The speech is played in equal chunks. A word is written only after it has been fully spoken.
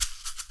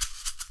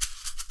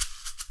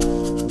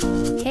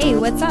Hey,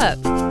 what's up?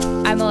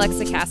 I'm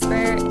Alexa Casper,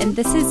 and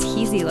this is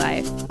Easy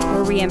Life,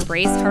 where we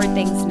embrace hard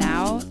things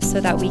now so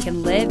that we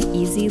can live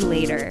easy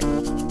later.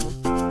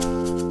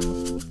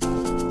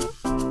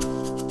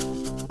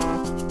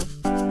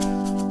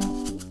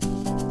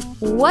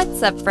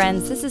 What's up,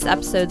 friends? This is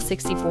episode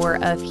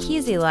 64 of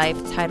Easy Life,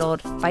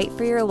 titled Fight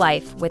for Your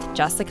Life with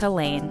Jessica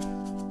Lane.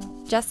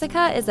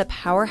 Jessica is a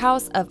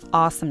powerhouse of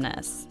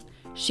awesomeness.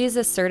 She is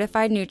a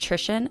certified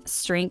nutrition,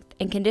 strength,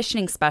 and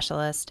conditioning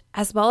specialist,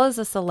 as well as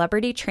a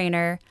celebrity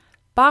trainer,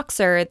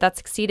 boxer that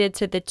succeeded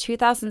to the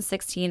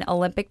 2016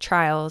 Olympic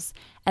trials,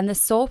 and the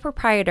sole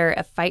proprietor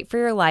of Fight for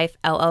Your Life,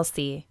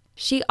 LLC.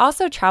 She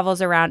also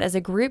travels around as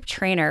a group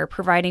trainer,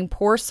 providing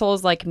poor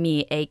souls like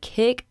me a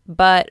kick,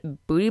 butt,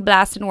 booty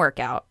blasting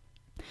workout.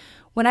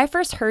 When I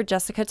first heard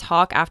Jessica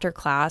talk after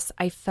class,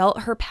 I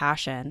felt her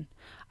passion.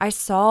 I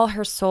saw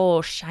her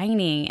soul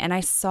shining, and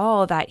I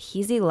saw that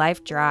easy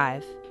life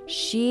drive.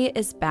 She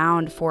is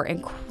bound for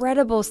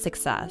incredible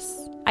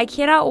success. I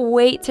cannot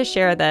wait to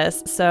share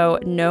this, so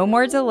no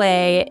more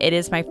delay. It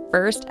is my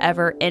first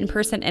ever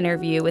in-person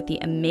interview with the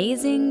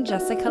amazing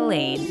Jessica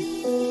Lane.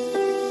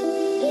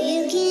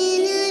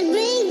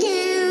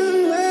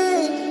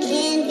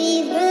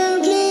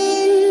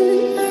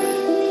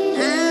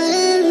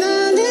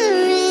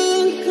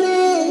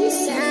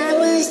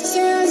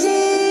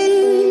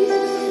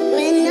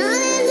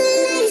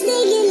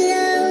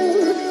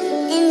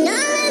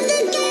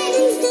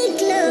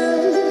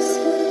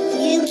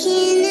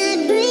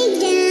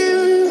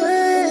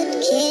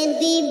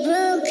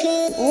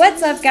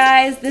 What's up,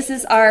 guys? This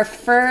is our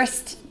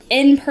first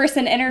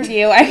in-person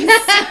interview. I'm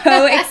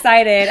so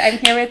excited. I'm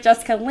here with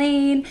Jessica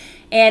Lane,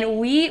 and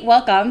we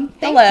welcome.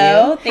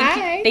 Hello.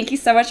 Thank you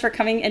so much for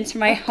coming into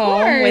my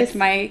home with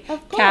my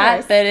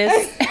cat that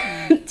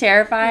is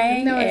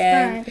terrifying. No,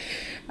 it's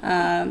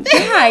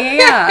fine.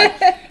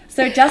 Yeah.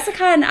 So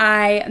Jessica and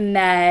I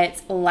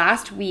met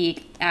last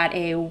week at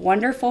a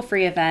wonderful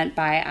free event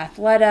by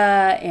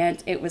Athleta,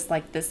 and it was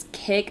like this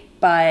kick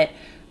butt,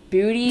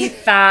 booty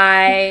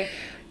thigh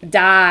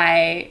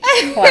dye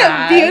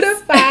class.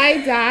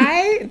 Beautify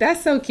dye?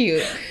 That's so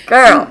cute.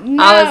 Girl,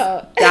 no. I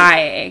was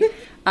dying.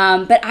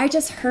 But I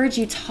just heard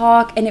you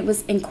talk, and it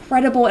was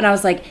incredible, and I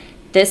was like,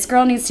 this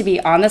girl needs to be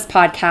on this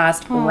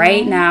podcast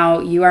right now.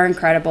 You are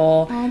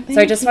incredible.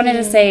 So I just wanted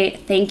to say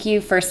thank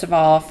you, first of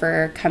all,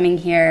 for coming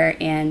here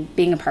and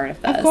being a part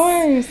of this. Of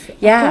course.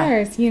 Yeah. Of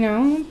course. You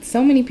know,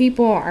 so many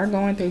people are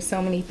going through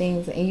so many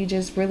things, and you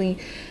just really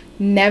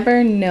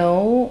never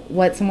know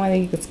what someone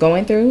is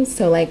going through.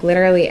 So like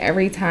literally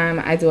every time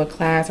I do a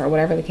class or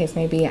whatever the case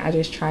may be, I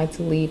just try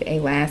to leave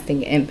a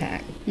lasting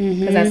impact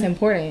because that's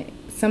important.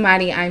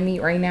 Somebody I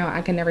meet right now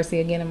I can never see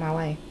again in my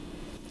life.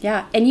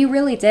 Yeah, and you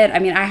really did. I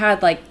mean, I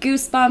had like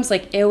goosebumps.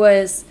 Like it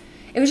was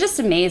just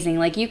amazing.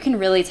 Like you can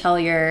really tell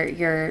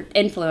your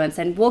influence,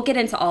 and we'll get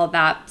into all of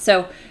that.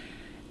 So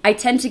I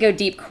tend to go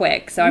deep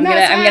quick, so I'm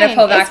gonna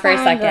pull back for a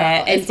second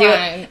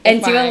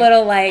and do a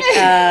little like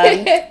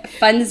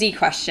funsy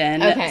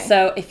question. Okay.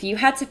 So if you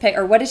had to pick,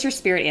 or what is your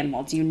spirit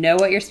animal? Do you know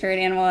what your spirit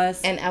animal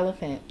is? An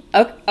elephant.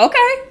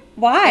 Okay.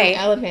 Why? An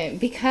elephant,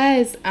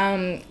 because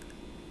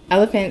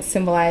elephants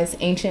symbolize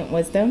ancient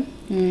wisdom,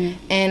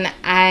 and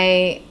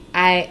I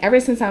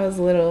ever since I was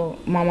little,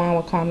 my mom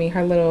would call me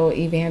her little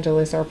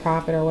evangelist or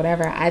prophet or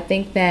whatever. I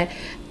think that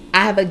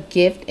I have a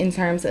gift in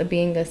terms of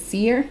being a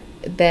seer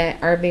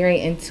that are very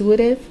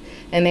intuitive,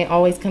 and they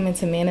always come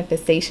into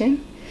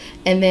manifestation.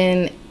 And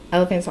then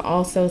elephants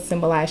also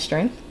symbolize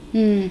strength.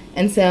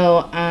 And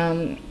so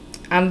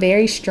I'm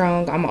very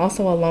strong. I'm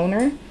also a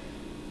loner.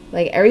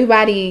 Like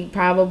everybody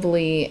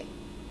probably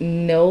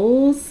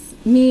knows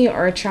me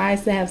or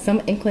tries to have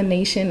some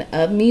inclination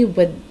of me,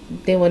 but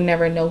they will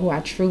never know who I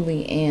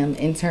truly am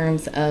in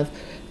terms of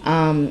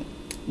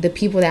the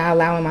people that I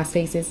allow in my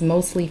spaces,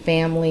 mostly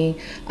family,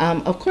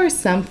 of course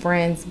some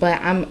friends,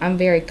 but I'm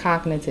very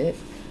cognitive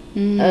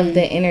of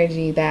the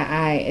energy that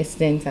I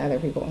extend to other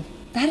people.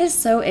 That is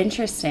so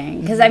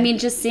interesting, because I mean,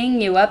 just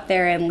seeing you up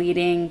there and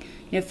leading,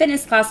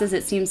 fitness classes,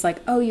 it seems like,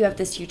 oh, you have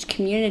this huge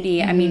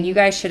community. I mean, you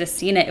guys should have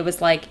seen it. It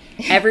was like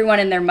everyone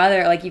and their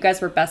mother, like you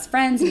guys were best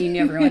friends, and you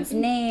knew everyone's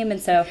name,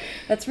 and so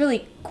that's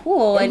really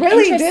cool and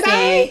really, interesting. Did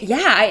I?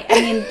 Yeah,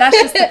 I mean, that's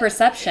just the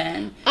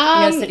perception.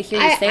 So to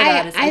hear you say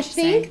that is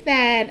interesting. I think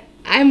that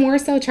I more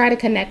so try to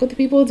connect with the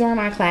people during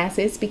my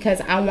classes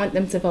because I want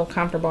them to feel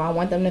comfortable. I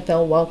want them to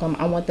feel welcome.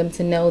 I want them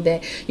to know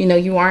that,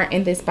 you aren't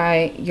in this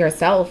by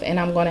yourself, and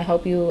I'm going to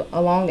help you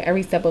along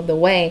every step of the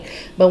way.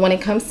 But when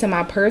it comes to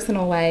my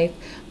personal life,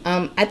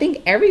 I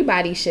think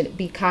everybody should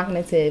be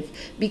cognitive,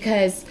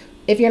 because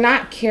if you're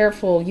not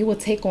careful, you will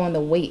take on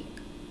the weight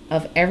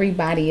of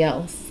everybody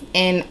else.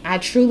 And I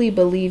truly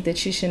believe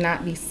that you should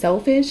not be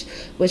selfish,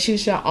 but you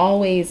should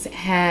always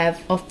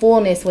have a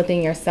fullness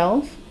within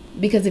yourself.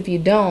 Because if you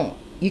don't,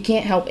 you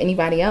can't help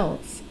anybody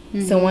else.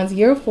 So once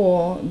you're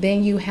full,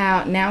 then you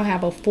now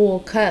have a full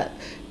cup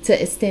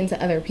to extend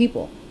to other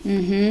people.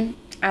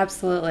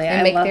 Absolutely. And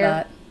I make love their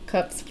that.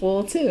 cups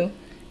full too.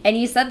 And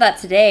you said that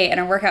today in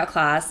a workout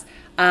class.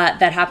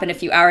 that happened a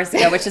few hours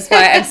ago, which is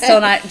why I'm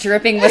still not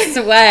dripping with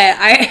sweat.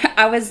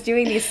 I was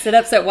doing these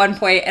sit-ups at one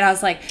point, and I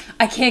was like,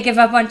 I can't give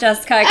up on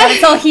Jessica. I gotta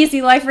tell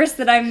Heezy Lifers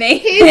that I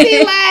made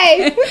Heezy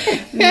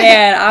Life.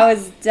 Man, I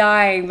was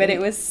dying, but it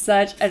was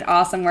such an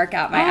awesome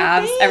workout. My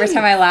abs, thanks. every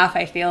time I laugh,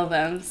 I feel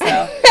them. So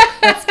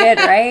that's good,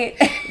 right?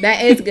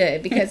 That is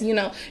good because,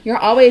 you're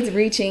always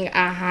reaching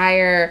a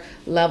higher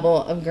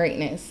level of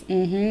greatness.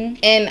 Mm-hmm.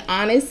 And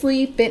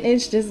honestly,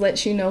 fitness just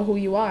lets you know who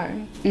you are.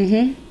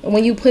 Mm-hmm.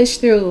 When you push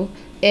through,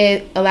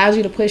 it allows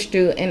you to push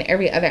through in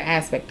every other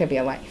aspect of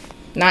your life,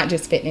 not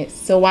just fitness.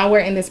 So while we're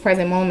in this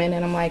present moment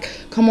and I'm like,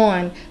 come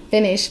on,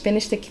 finish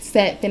the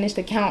set, finish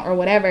the count or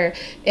whatever,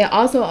 it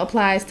also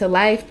applies to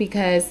life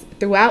because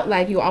throughout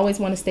life, you always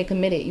want to stay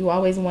committed. You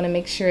always want to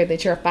make sure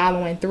that you're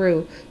following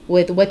through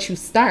with what you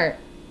start.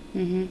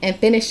 Mm-hmm. And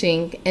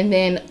finishing, and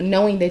then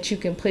knowing that you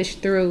can push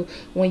through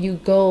when you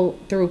go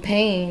through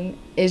pain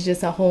is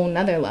just a whole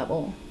nother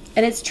level.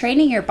 And it's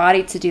training your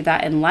body to do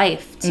that in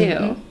life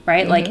too,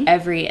 right? Like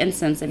every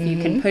instance, if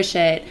you can push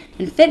it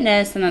in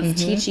fitness, then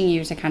that's teaching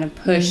you to kind of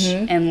push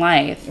in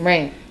life.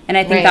 Right. And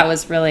I think that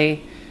was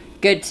really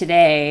good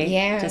today.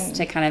 Yeah. Just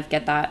to kind of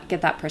get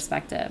that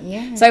perspective.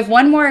 Yeah. So I have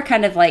one more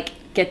kind of like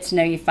get to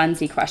know you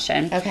funsy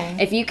question. Okay.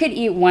 If you could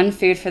eat one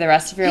food for the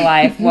rest of your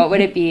life, what would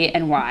it be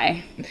and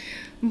why?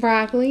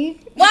 Broccoli.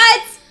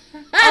 What?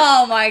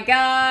 Oh my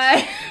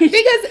god. Because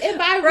if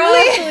I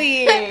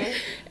really Broccoli.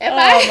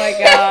 My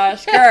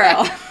gosh,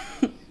 girl.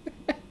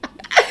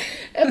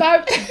 If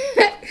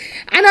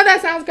I know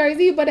that sounds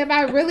crazy, but if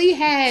I really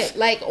had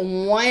like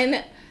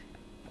one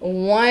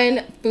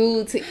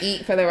food to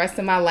eat for the rest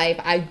of my life,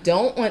 I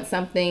don't want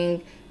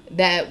something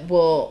that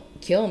will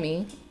kill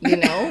me,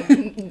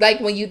 Like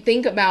when you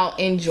think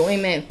about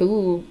enjoyment,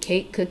 food,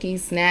 cake,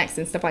 cookies, snacks,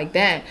 and stuff like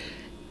that,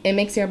 it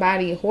makes your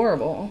body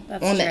horrible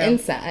the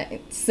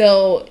inside.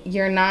 So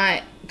you're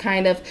not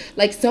kind of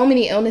like so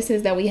many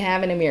illnesses that we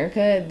have in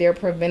America, they're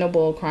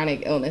preventable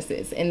chronic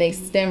illnesses and they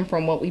stem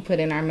from what we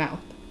put in our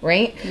mouth,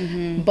 right?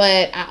 Mm-hmm.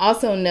 But I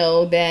also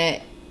know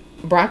that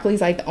broccoli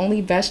is like the only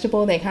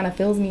vegetable that kind of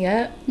fills me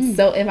up.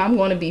 So if I'm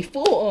going to be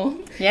full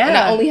and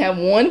I only have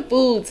one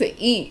food to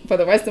eat for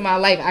the rest of my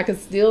life, I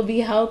could still be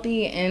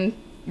healthy and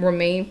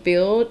remain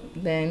filled,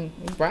 then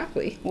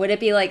broccoli. Would it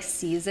be like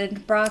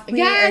seasoned broccoli?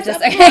 Yes, or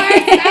just of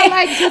course. Not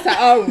like just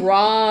a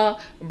raw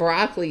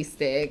broccoli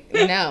stick.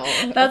 No.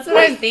 That's what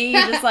I'm thinking.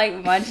 Just like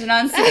munching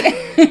on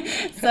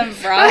some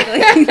broccoli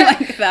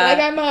like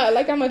that.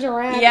 Like I'm a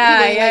giraffe.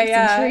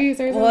 Yeah. Some trees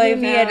or something. Well, it'd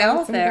be an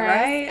elephant,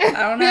 right?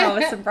 I don't know.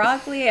 With some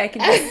broccoli, I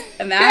can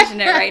just imagine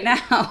it right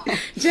now.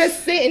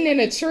 Just sitting in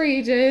a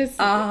tree,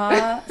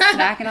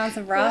 snacking on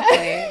some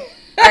broccoli.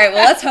 All right,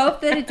 well, let's hope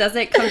that it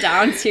doesn't come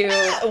down to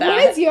that. What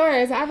is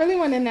yours? I really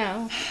want to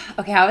know.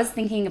 Okay, I was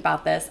thinking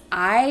about this.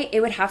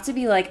 It would have to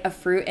be like a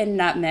fruit and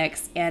nut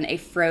mix and a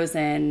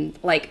frozen,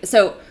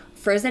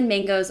 frozen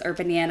mangoes or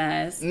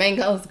bananas.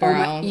 Mangoes,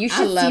 girl. You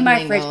should see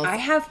my fridge. I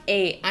have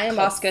a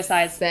Costco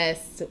size.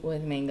 Obsessed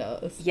with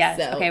mangoes. Yes.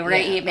 So, okay, we're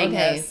going to eat mangoes.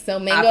 Okay, so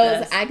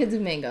mangoes, I could do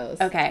mangoes.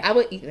 Okay. I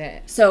would eat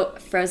that. So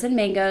frozen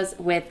mangoes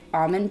with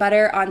almond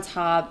butter on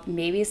top,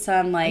 maybe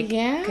some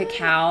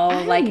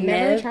cacao nibs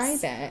never tried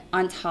that.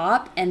 on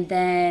top, and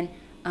then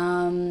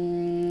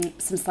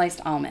some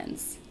sliced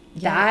almonds.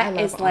 Yeah,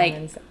 that is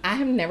almonds. I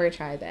have never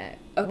tried that.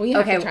 We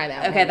have to try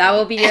that one. Okay, that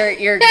will be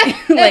your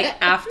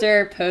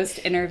after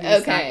post interview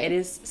stuff. It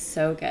is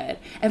so good.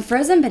 And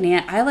frozen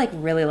banana, I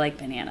really like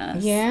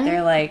bananas. Yeah.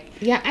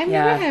 They're I've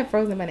never had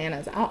frozen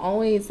bananas. I'll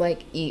always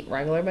eat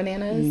regular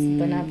bananas,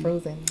 but not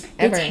frozen.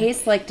 Ever. They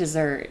taste like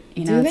dessert.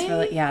 Do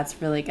they?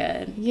 It's really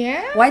good.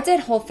 Yeah. Well, I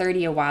did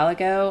Whole30 a while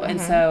ago, and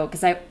so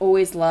because I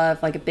always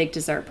love a big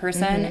dessert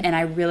person, and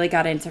I really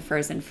got into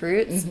frozen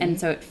fruits, and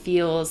so it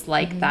feels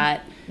like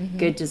that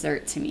good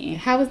dessert to me.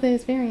 How was the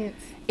experience?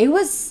 It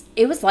was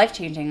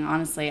life-changing,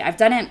 honestly. I've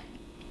done it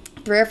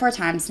 3 or 4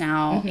 times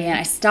now, and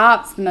I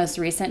stopped the most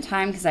recent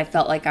time because I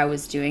felt like I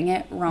was doing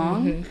it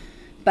wrong.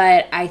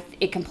 But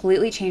it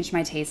completely changed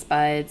my taste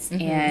buds,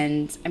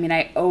 and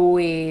I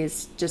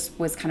always just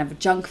was kind of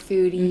junk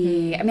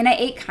foodie. I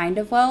ate kind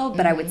of well,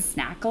 but I would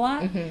snack a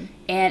lot,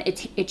 and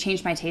it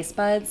changed my taste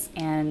buds.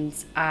 And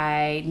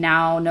I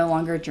now no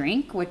longer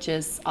drink, which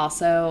is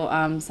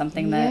also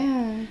something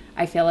that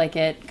I feel like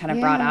it kind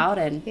of brought out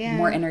and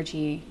more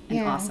energy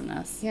and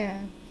awesomeness.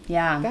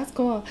 Yeah, that's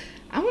cool.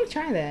 I want to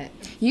try that.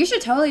 You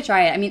should totally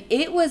try it.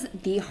 It was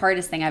the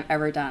hardest thing I've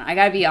ever done. I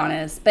gotta be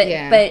honest.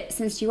 But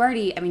since you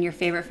already, your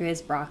favorite food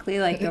is broccoli,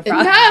 go broccoli.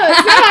 No,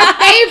 it's not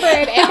my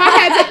favorite. If I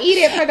had to eat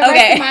it for the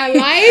rest of my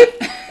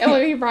life, it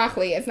would be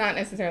broccoli. It's not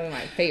necessarily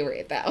my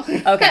favorite, though.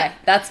 Okay,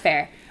 that's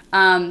fair.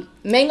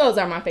 Mangoes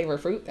are my favorite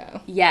fruit, though.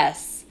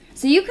 Yes.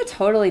 So you could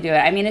totally do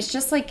it. It's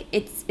just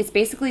it's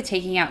basically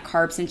taking out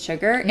carbs and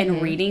sugar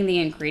and reading the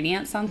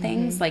ingredients on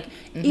things.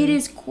 It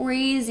is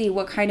crazy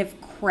what kind of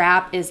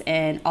crap is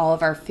in all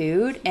of our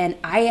food. And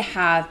I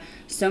have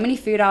so many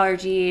food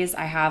allergies.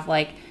 I have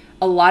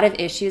a lot of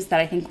issues that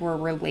I think were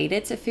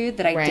related to food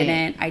that I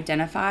didn't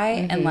identify.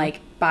 And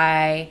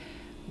by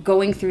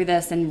going through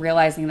this and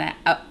realizing that,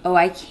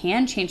 I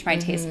can change my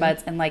taste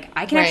buds and like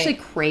I can actually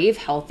crave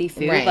healthy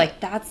food. Like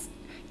that's,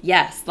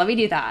 yes, let me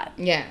do that.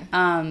 Yeah.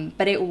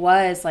 But it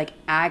was like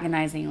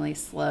agonizingly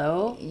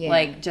slow,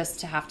 like just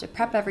to have to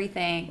prep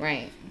everything.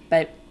 Right.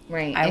 But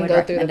and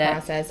go through the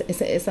process.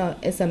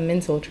 It's a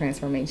mental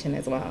transformation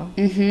as well.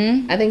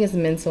 Mm-hmm. I think it's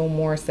mental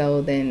more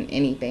so than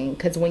anything,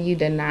 because when you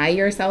deny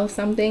yourself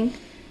something,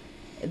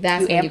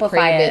 that's when you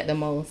crave it the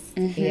most.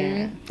 Mm-hmm.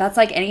 Yeah. That's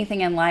like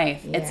anything in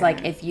life. Yeah. It's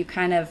like if you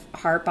kind of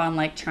harp on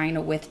like trying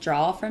to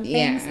withdraw from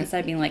things instead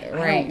of being like,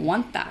 I don't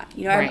want that.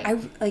 You know, I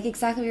like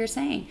exactly what you're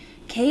saying.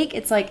 Cake,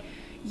 it's like,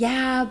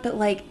 yeah, but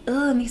like,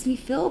 it makes me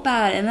feel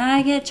bad. And then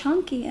I get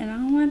chunky and I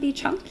don't want to be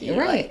chunky.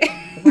 Right.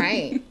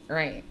 Like,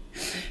 right.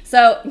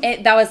 So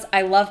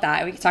I love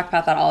that. We could talk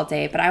about that all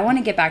day, but I want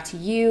to get back to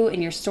you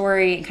and your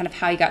story and kind of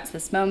how you got to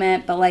this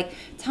moment. But like,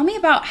 tell me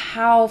about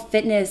how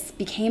fitness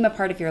became a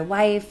part of your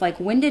life. Like,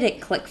 when did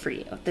it click for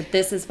you that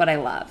this is what I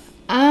love?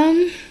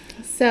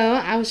 So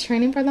I was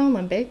training for the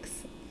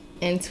Olympics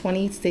in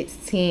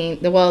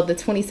 2016. The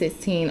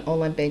 2016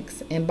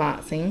 Olympics in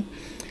boxing.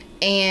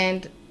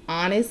 And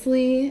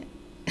honestly,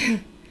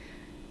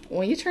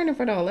 when you're training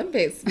for the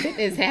Olympics,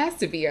 fitness has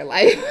to be your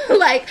life.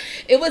 Like,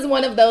 it was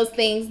one of those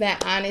things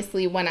that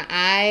honestly, when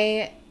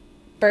I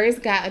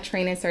first got a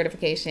training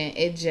certification,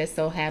 it just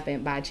so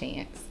happened by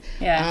chance.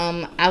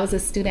 Yeah. I was a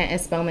student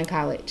at Spelman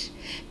College,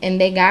 and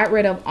they got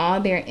rid of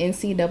all their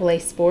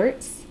NCAA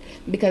sports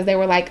because they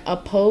were like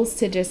opposed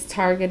to just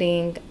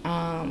targeting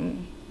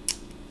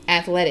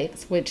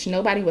athletics, which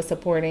nobody was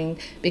supporting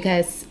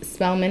because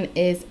Spelman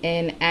is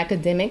an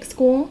academic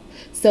school.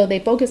 So they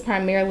focus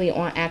primarily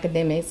on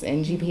academics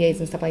and GPAs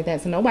and stuff like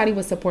that. So nobody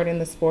was supporting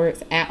the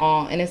sports at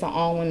all. And it's an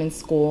all-women's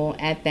school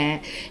at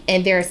that.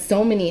 And there are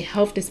so many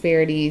health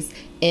disparities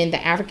in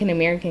the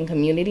African-American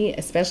community,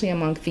 especially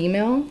among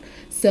female.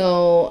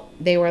 So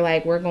they were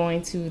like, we're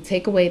going to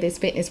take away this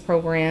fitness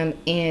program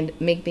and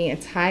make the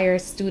entire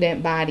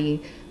student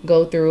body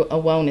go through a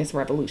wellness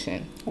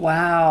revolution.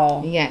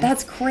 Wow. Yes.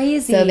 That's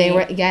crazy. So they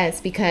were,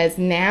 because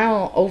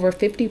now over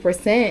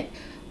 50%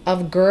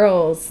 of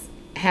girls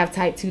have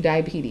type 2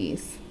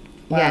 diabetes.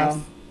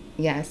 Wow.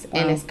 Yes.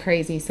 Wow. And it's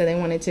crazy. So they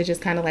wanted to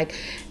just kind of like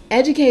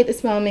educate the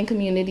Spelman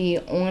community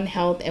on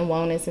health and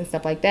wellness and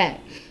stuff like that.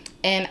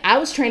 And I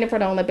was training for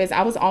the Olympics.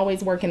 I was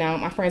always working out.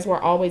 My friends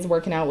were always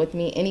working out with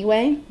me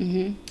anyway.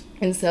 Mm-hmm.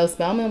 And so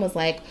Spelman was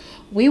like,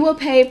 we will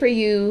pay for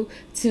you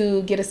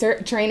to get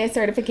a training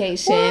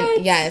certification.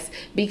 What? Yes,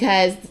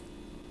 because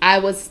I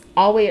was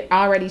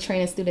already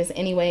training students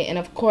anyway. And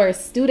of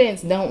course,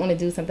 students don't want to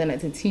do something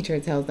that the teacher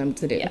tells them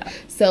to do. Yeah.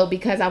 So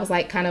because I was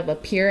like kind of a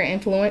peer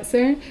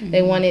influencer, mm-hmm.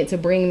 they wanted to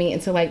bring me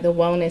into like the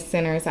wellness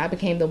center. So I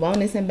became the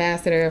wellness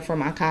ambassador for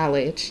my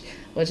college,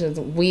 which was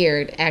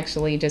weird,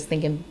 actually, just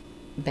thinking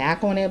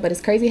back on it. But it's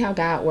crazy how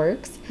God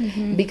works,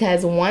 mm-hmm.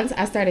 because once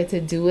I started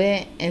to do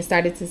it and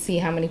started to see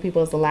how many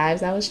people's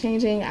lives I was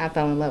changing, I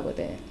fell in love with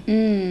it.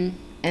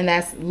 And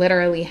that's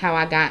literally how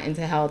I got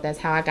into health. That's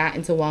how I got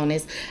into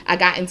wellness. I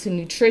got into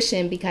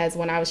nutrition because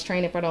when I was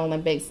training for the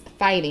Olympics,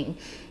 fighting.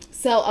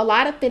 So a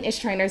lot of fitness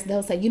trainers,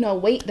 they'll say,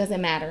 weight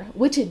doesn't matter,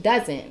 which it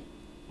doesn't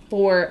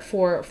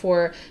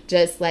for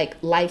just like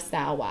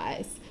lifestyle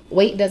wise.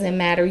 Weight doesn't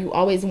matter. You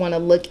always want to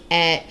look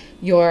at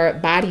your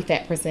body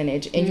fat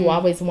percentage, and you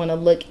always want to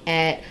look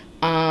at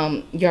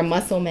your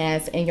muscle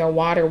mass and your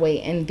water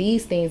weight and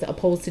these things,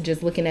 opposed to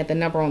just looking at the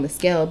number on the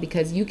scale,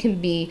 because you can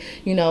be,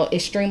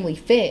 extremely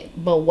fit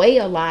but weigh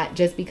a lot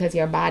just because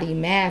your body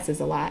mass is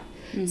a lot.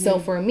 Mm-hmm. So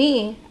for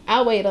me,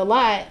 I weighed a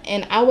lot,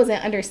 and I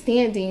wasn't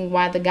understanding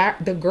why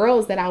the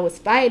girls that I was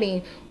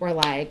fighting were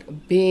like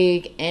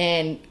big,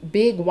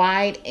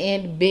 wide,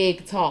 and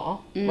big,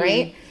 tall,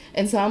 right?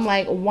 And so I'm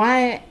like,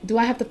 why do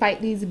I have to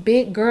fight these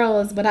big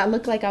girls, but I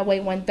look like I weigh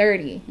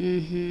 130,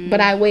 mm-hmm.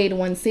 but I weighed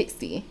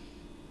 160?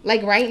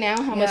 Like right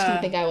now, how much do you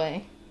think I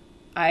weigh?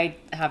 I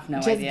have no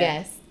idea. Just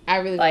guess. I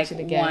really want you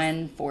to guess.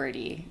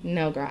 140.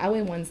 No, girl. I weigh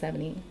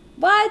 170.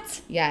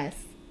 What? Yes.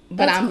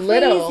 But That's I'm crazy.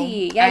 Little.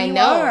 Yeah, you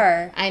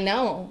are. I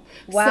know.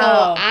 Wow.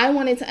 So I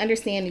wanted to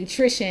understand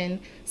nutrition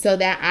so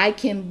that I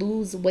can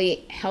lose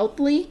weight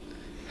healthily.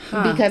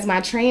 Because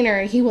my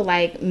trainer, he would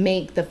like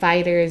make the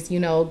fighters,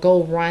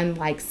 go run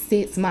like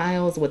 6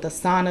 miles with a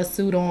sauna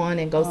suit on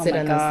and go sit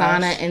in the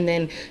sauna. And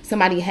then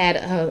somebody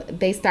had,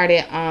 they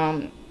started,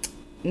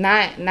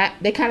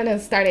 they kind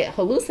of started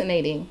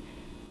hallucinating.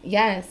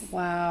 Yes.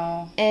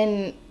 Wow.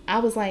 And I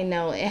was like,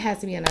 no, it has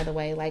to be another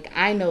way. Like,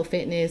 I know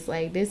fitness,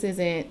 like this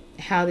isn't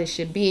how this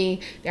should be.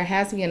 There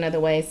has to be another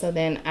way. So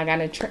then I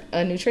got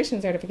a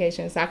nutrition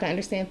certification so I can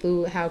understand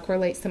food, how it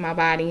correlates to my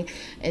body.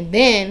 And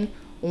then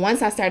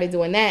once I started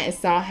doing that and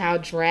saw how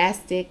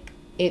drastic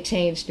it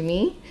changed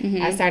me,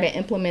 mm-hmm. I started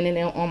implementing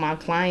it on my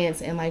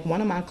clients. And like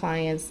one of my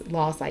clients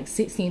lost like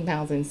 16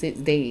 pounds in 6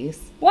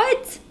 days.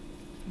 What?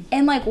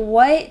 And like,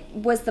 what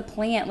was the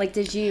plan? Like,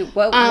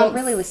 what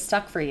really was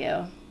stuck for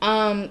you?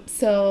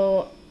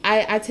 So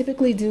I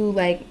typically do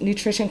like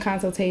nutrition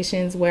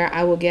consultations where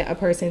I will get a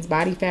person's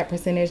body fat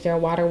percentage, their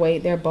water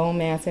weight, their bone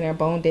mass, and their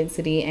bone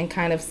density, and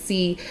kind of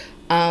see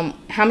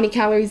how many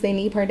calories they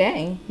need per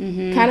day.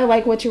 Kind of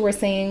like what you were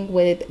saying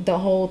with the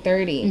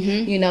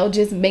Whole30, you know,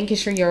 just making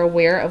sure you're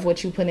aware of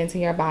what you put into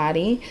your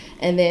body,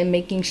 and then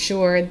making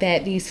sure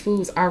that these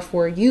foods are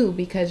for you,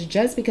 because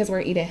just because we're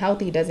eating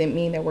healthy doesn't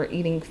mean that we're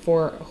eating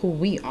for who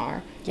we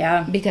are.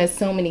 Yeah. Because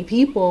so many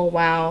people,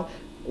 while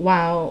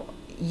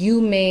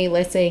you may,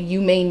 let's say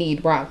you may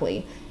need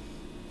broccoli.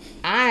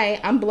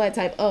 I'm blood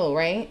type O,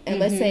 right? And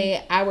let's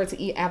say I were to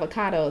eat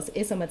avocados,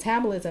 it's a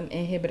metabolism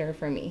inhibitor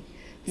for me.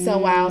 So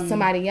while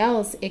somebody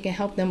else, it can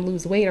help them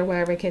lose weight or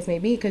whatever the case may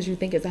be because you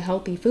think it's a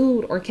healthy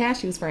food, or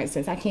cashews, for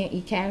instance. I can't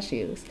eat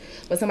cashews.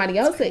 But somebody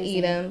else could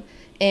eat them,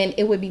 and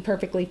it would be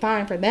perfectly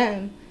fine for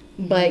them.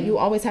 But you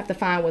always have to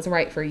find what's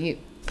right for you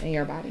and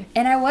your body.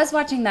 And I was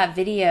watching that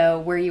video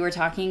where you were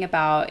talking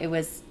about, it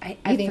was...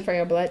 Eating for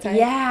your blood type?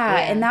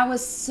 Yeah, and that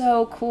was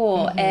so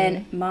cool.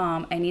 And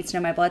Mom, I need to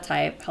know my blood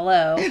type.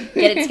 Hello.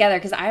 Get it together,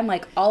 because I'm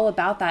like all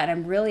about that, and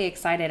I'm really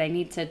excited. I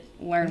need to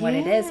learn what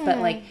it is. But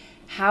like...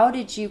 How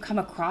did you come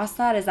across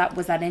that?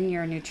 Was that in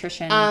your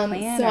nutrition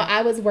plan? So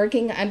I was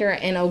working under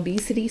an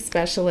obesity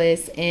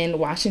specialist in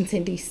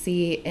Washington,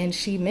 D.C., and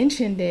she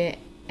mentioned it,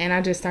 and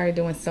I just started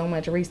doing so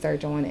much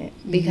research on it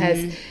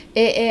because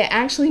it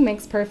actually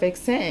makes perfect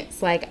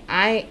sense. Like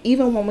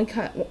even when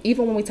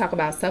we talk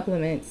about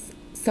supplements,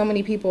 so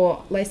many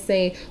people, let's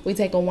say we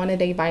take a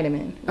 1-a-day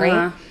vitamin,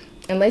 right?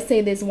 And let's say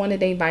this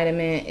 1-a-day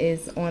vitamin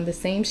is on the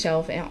same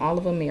shelf in all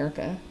of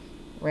America,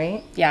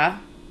 right? Yeah.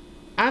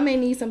 I may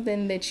need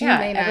something that you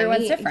may not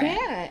everyone's need. Different.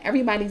 Yeah,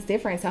 everybody's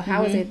different. So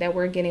how is it that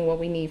we're getting what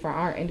we need for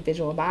our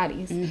individual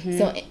bodies?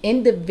 So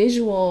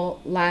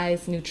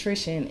individualized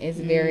nutrition is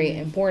very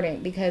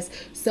important, because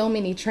so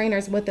many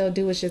trainers, what they'll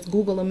do is just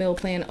Google a meal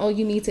plan. Oh,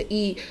 you need to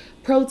eat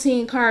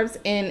protein, carbs,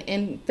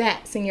 and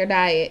fats in your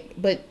diet.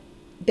 But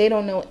they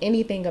don't know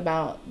anything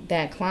about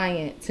that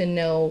client to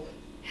know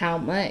how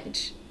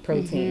much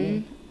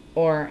protein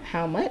or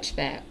how much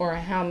fat or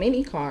how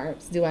many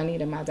carbs do I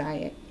need in my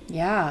diet.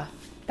 Yeah.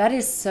 That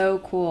is so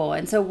cool.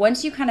 And so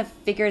once you kind of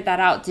figured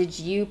that out, did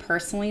you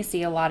personally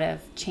see a lot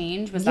of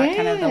change? Was that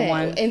kind of the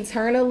one?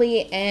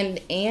 Internally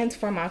and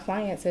for my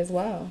clients as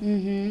well.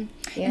 Yeah.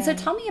 And so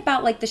tell me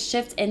about like the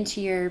shift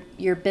into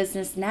your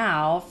business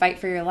now, Fight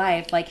for Your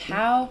Life. Like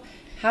how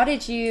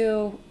did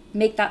you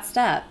make that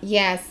step?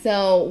 Yeah,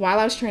 so while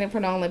I was training for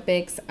the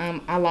Olympics,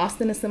 I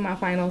lost in the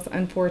semifinals,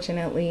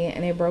 unfortunately,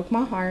 and it broke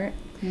my heart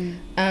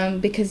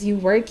because you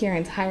work your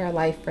entire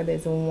life for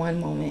this one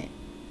moment.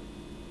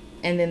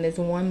 And then this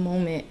one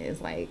moment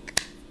is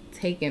like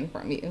taken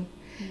from you.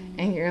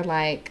 And you're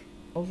like,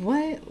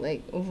 what?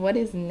 Like, what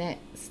is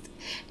next?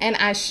 And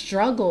I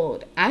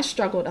struggled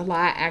a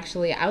lot,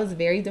 actually. I was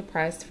very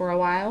depressed for a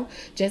while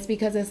just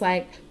because it's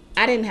like,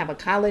 I didn't have a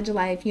college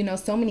life, you know,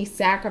 so many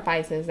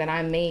sacrifices that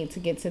I made to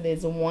get to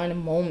this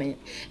one moment.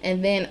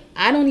 And then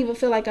I don't even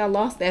feel like I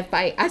lost that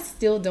fight. I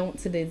still don't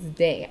to this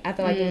day. I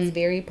feel like it was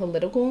very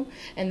political.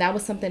 And that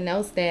was something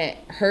else that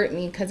hurt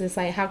me, because it's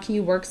like, how can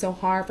you work so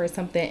hard for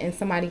something and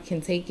somebody can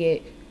take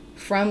it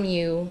from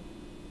you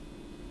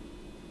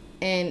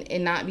and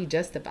not be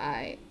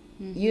justified,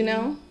 you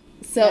know?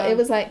 So it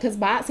was like, because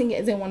boxing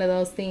isn't one of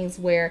those things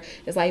where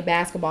it's like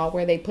basketball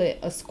where they put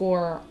a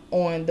score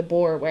on the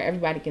board where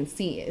everybody can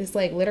see it. It's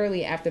like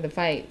literally after the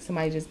fight,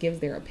 somebody just gives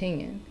their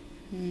opinion.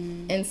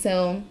 And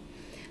so,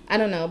 I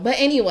don't know. But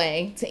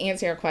anyway, to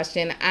answer your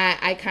question,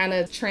 I kind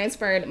of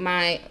transferred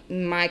my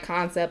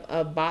concept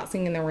of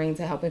boxing in the ring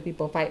to helping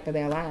people fight for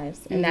their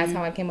lives. And that's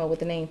how I came up with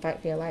the name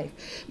Fight for Your Life.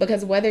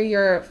 Because whether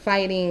you're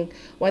fighting,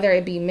 whether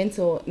it be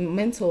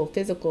mental,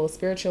 physical,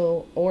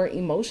 spiritual, or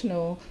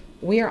emotional,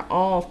 we are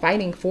all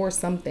fighting for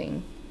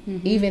something,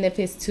 even if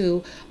it's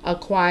to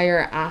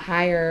acquire a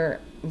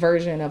higher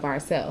version of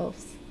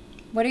ourselves.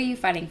 What are you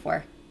fighting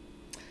for?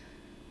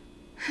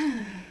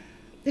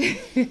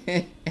 You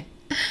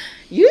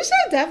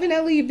should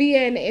definitely be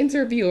an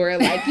interviewer.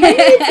 Like, you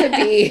need to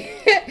be.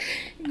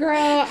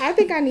 Girl, I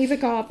think I need to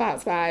call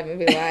Fox 5 and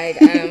be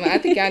like, I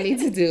think I need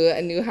to do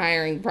a new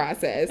hiring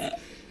process.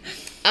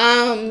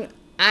 I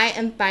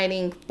am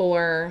fighting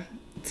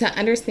to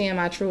understand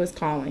my truest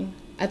calling.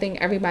 I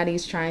think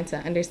everybody's trying to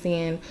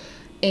understand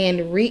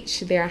and reach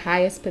their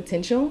highest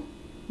potential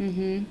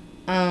in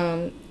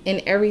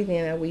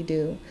everything that we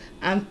do.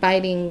 I'm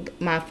fighting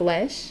my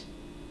flesh.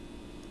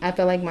 I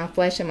feel like my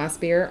flesh and my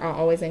spirit are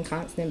always in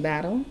constant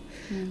battle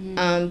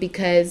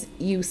because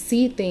you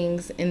see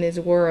things in this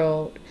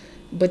world,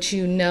 but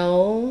you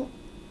know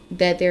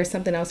that there's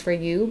something else for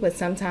you. But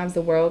sometimes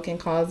the world can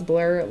cause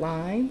blurred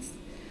lines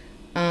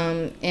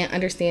and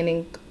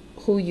understanding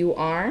who you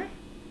are.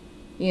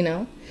 You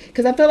know,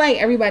 because I feel like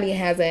everybody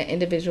has an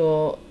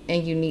individual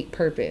and unique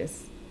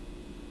purpose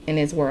in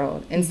this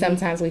world. And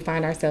sometimes we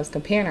find ourselves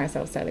comparing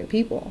ourselves to other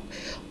people,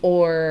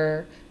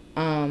 or,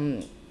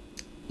 you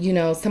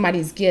know,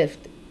 somebody's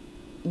gift.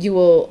 You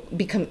will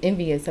become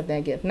envious of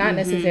that gift. Not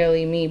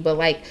necessarily me, but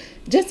like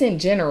just in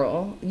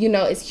general, you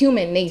know, it's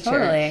human nature.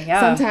 Totally,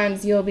 yeah.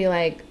 Sometimes you'll be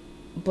like,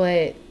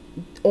 but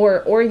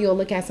or you'll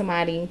look at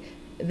somebody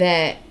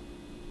that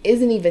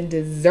isn't even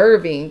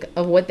deserving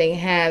of what they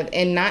have,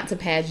 and not to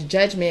pass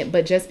judgment,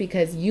 but just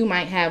because you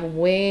might have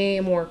way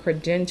more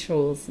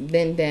credentials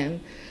than them,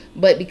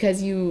 but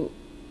because you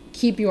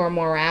keep your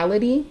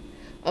morality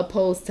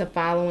opposed to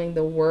following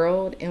the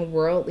world and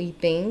worldly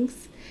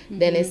things,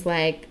 then it's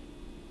like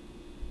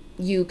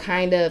you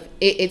kind of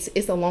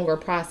it's a longer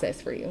process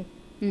for you.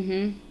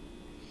 Did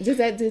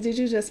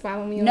you just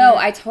follow me on No, that?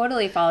 I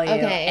totally follow you.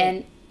 Okay.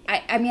 And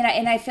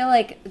I feel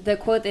like the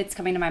quote that's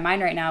coming to my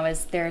mind right now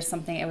is, there's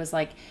something, it was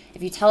like,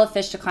 if you tell a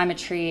fish to climb a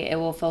tree, it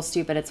will feel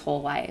stupid its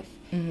whole life.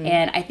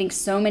 And I think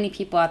so many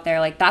people out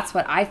there, like, that's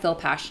what I feel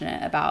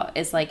passionate about,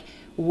 is like,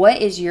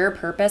 what is your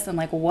purpose, and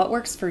like what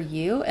works for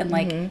you, and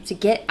like to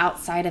get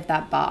outside of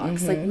that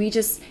box. Like,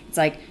 it's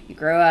like you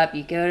grow up,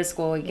 you go to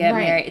school, you get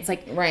married. It's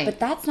like, but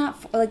that's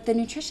not like the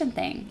nutrition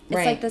thing.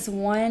 It's like this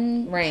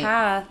one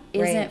path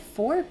isn't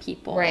for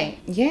people. Right.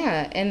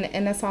 Yeah.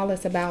 And that's all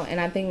it's about. And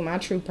I think my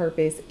true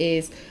purpose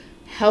is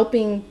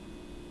helping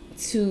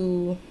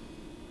to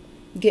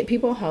get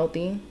people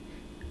healthy,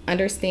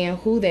 understand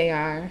who they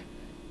are,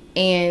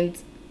 and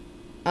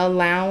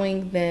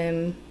allowing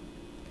them,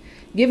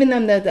 giving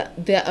them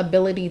the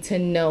ability to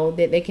know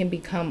that they can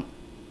become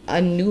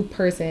a new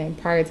person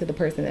prior to the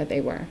person that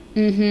they were.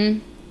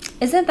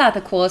 Isn't that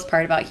the coolest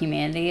part about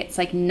humanity? It's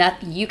like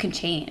nothing you can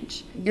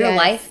change. Your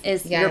life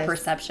is your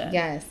perception.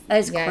 Yes. That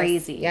is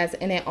crazy. Yes.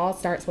 And it all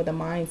starts with a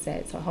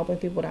mindset. So helping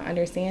people to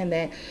understand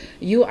that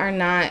you are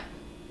not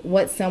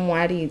what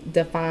somebody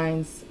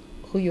defines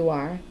who you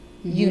are.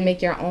 You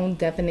make your own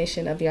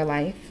definition of your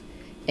life,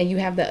 and you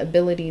have the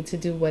ability to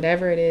do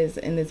whatever it is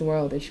in this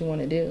world that you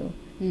want to do.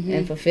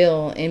 And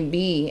fulfill and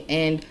be,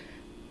 and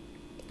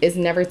it's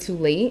never too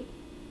late.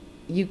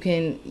 You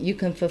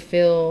can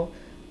fulfill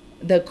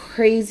the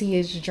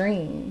craziest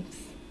dreams.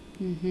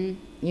 You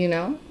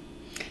know?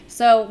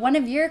 So one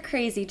of your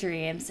crazy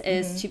dreams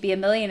is to be a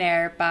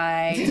millionaire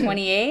by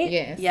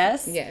 28.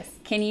 Yes.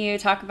 Can you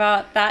talk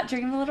about that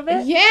dream a little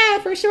bit?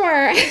 Yeah, for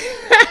sure.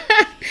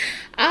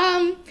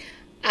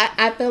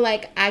 I feel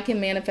like I can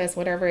manifest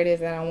whatever it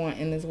is that I want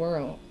in this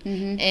world.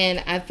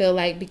 And I feel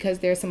like because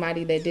there's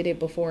somebody that did it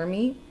before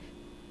me,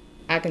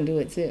 I can do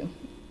it too.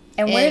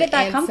 And where did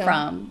that come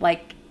from?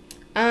 Like,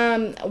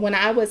 when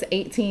I was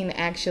 18,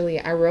 actually,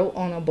 I wrote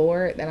on a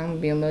board that I'm going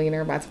to be a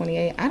millionaire by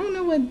 28. I don't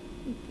know what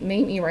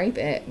made me write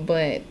that,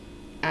 but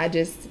I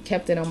just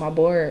kept it on my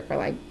board for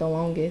like the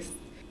longest.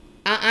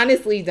 I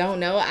honestly don't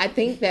know. I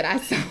think that I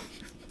saw...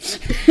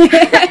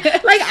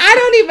 like, I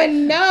don't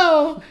even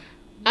know.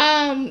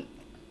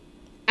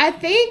 I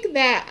think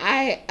that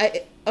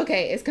I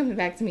okay, it's coming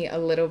back to me a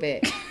little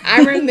bit.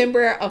 I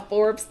remember a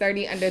Forbes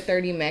 30 Under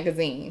 30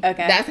 magazine.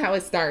 Okay. That's how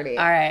it started.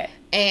 All right.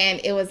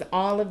 And it was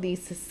all of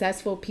these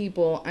successful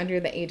people under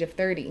the age of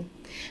 30.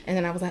 And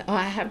then I was like, oh,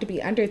 I have to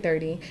be under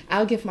 30.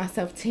 I'll give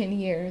myself 10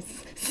 years.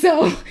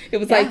 So it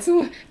was like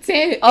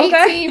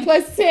 18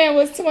 plus 10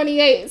 was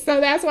 28.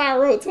 So that's why I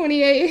wrote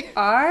 28.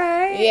 All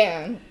right.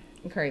 Yeah.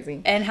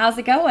 Crazy. And how's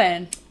it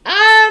going?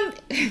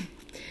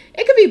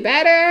 It could be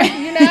better,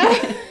 you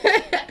know.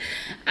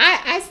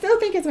 I still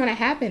think it's going to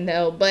happen,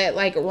 though. But,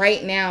 like,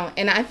 right now,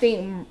 and I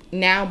think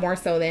now more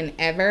so than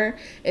ever,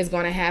 is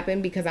going to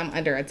happen because I'm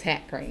under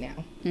attack right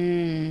now.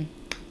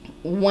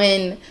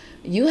 When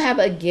you have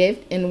a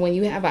gift and when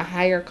you have a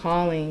higher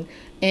calling,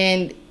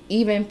 and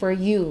even for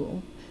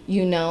you,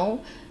 you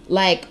know,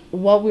 like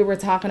what we were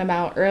talking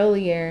about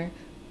earlier,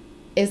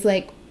 is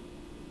like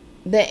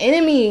the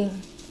enemy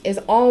is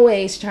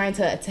always trying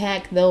to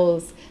attack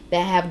those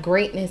that have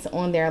greatness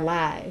on their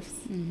lives,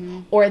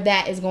 or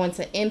that is going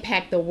to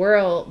impact the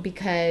world,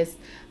 because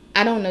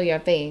I don't know your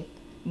faith,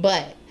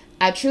 but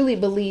I truly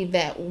believe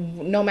that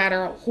no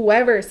matter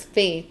whoever's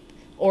faith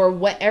or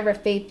whatever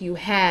faith you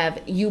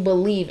have, you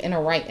believe in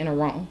a right and a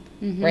wrong,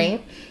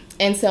 right?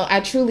 And so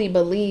I truly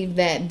believe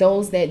that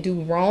those that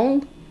do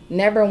wrong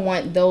never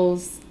want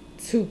those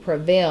to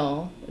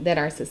prevail that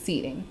are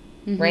succeeding,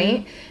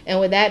 right?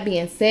 And with that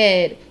being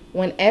said,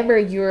 whenever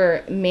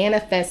you're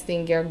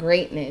manifesting your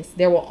greatness,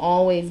 there will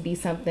always be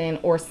something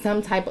or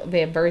some type of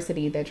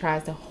adversity that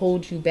tries to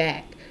hold you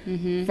back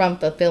from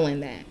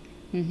fulfilling that.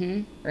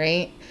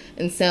 Right?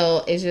 And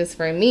so it's just,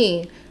 for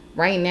me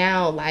right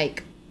now,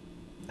 like,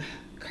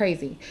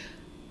 crazy.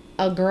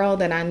 A girl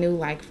that I knew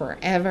like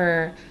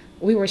forever,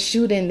 we were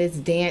shooting this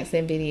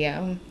dancing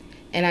video,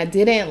 and I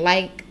didn't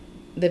like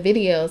the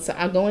video, so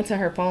I go into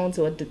her phone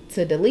to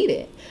delete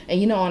it. And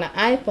you know, on an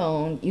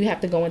iPhone, you have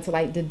to go into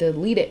like the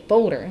deleted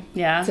folder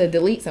to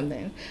delete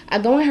something. I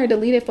go in her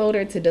deleted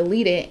folder to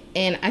delete it,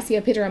 and I see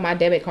a picture of my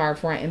debit card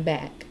front and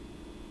back.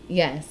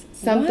 Yes,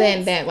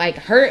 something that like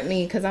hurt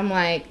me, because I'm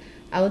like,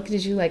 I looked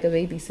at you like a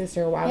baby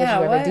sister. Why would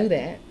you ever do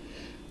that?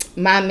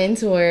 My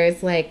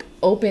mentors like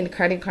opened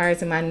credit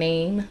cards in my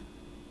name,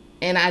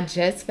 and I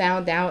just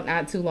found out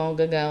not too long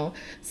ago.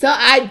 So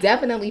I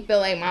definitely feel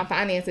like my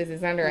finances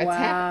is under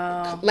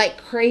attack. Like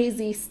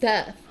crazy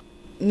stuff.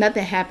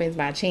 Nothing happens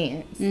by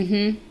chance.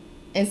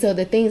 And so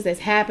the things that's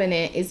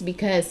happening is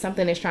because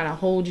something is trying to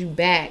hold you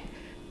back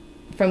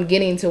from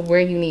getting to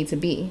where you need to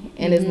be.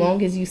 And as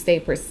long as you stay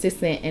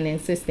persistent and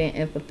insistent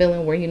and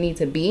fulfilling where you need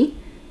to be,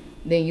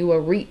 then you will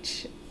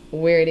reach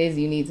where it is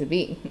you need to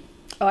be.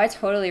 Oh, I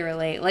totally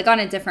relate. Like on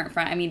a different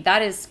front. I mean,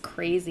 that is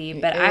crazy.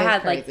 But I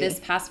had like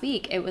this past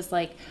week, it was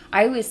like,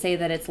 I always say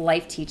that it's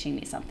life teaching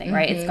me something,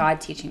 right? It's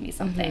God teaching me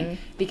something.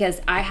 Because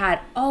I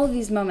had all of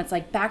these moments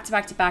like back to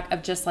back to back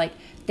of just like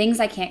things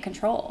I can't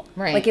control.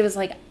 Right. Like it was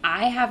like,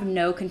 I have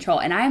no control.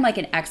 And I am like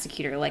an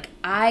executor. Like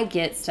I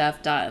get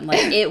stuff done. Like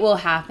it will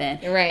happen.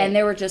 Right. And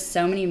there were just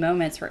so many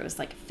moments where it was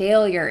like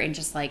failure and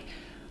just like,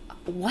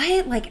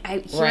 what? Like I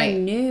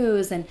hearing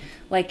news and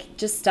like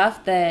just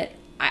stuff that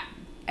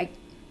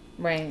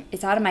Right.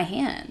 it's out of my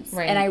hands.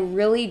 Right. And I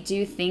really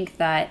do think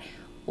that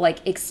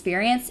like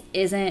experience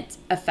isn't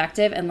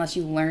effective unless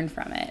you learn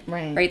from it.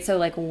 Right. So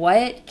like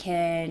what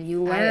can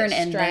you learn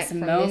in this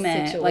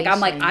moment? Like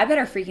I'm like, I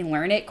better freaking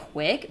learn it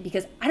quick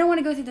because I don't want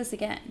to go through this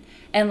again.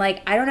 And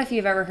like, I don't know if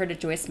you've ever heard of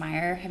Joyce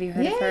Meyer. Have you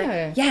heard of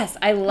her? Yes.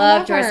 I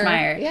love Joyce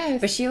Meyer.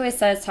 Yes. But she always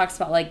talks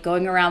about like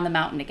going around the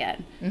mountain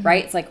again.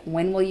 Right. It's like,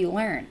 when will you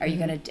learn? Are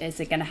you is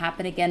it going to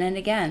happen again and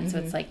again? So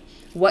it's like,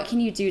 what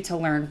can you do to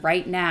learn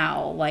right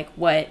now? Like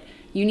what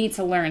you need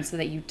to learn so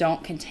that you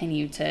don't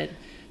continue to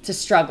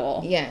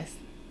struggle. Yes,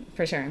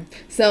 for sure.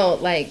 So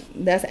like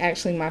that's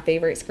actually my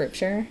favorite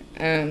scripture.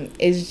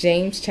 Is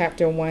James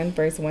chapter 1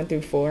 verse 1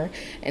 through 4.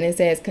 And it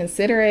says,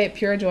 "Consider it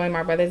pure joy,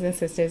 my brothers and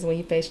sisters, when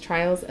you face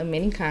trials of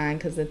many kind,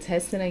 because the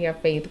testing of your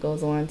faith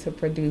goes on to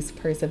produce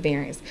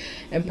perseverance.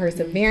 And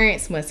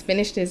perseverance must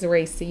finish this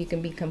race so you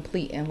can be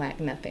complete and lack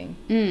nothing."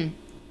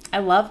 I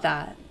love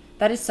that.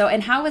 That is so.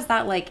 And how has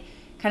that like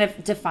kind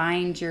of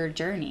defined your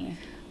journey?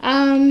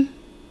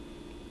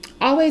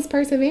 Always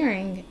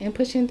persevering and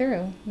pushing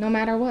through no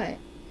matter what.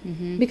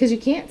 Because you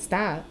can't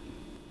stop.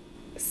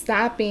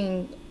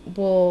 Stopping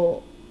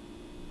will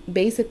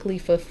basically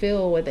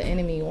fulfill what the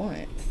enemy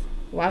wants.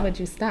 Why would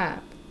you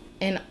stop?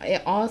 And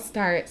it all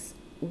starts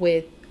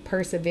with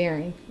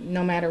persevering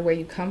no matter where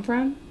you come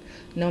from,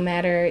 no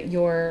matter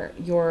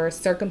your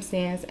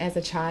circumstance as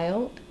a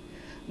child,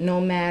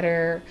 no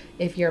matter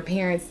if your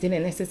parents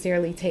didn't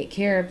necessarily take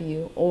care of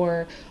you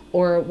or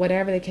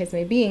whatever the case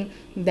may be.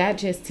 That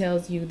just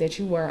tells you that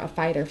you were a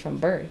fighter from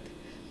birth.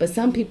 But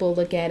some people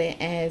look at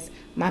it as,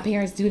 my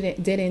parents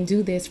didn't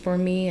do this for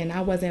me and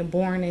I wasn't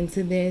born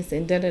into this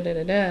and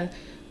da-da-da-da-da.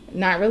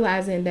 Not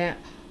realizing that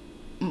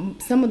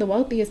some of the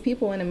wealthiest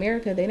people in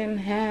America, they didn't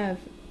have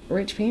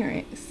rich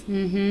parents.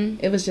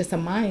 It was just a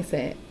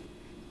mindset.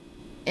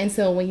 And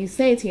so when you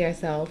say to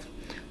yourself,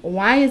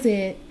 why is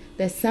it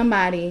that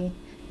somebody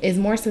is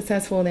more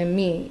successful than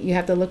me? You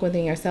have to look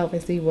within yourself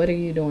and see, what are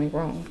you doing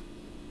wrong?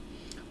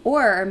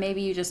 Or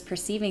maybe you just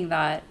perceiving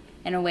that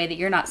in a way that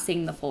you're not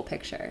seeing the full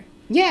picture.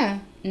 Yeah.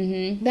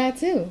 That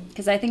too.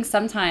 Because I think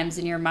sometimes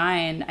in your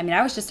mind, I mean,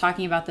 I was just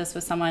talking about this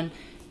with someone,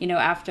 you know,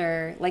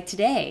 after like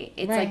today,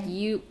 it's like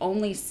we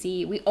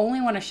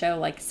only want to show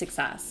like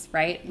success,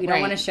 right? We don't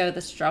want to show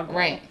the struggle.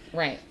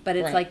 Right. But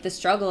it's like the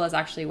struggle is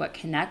actually what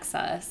connects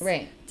us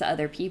to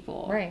other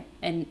people. Right.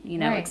 And, you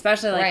know,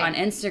 especially like on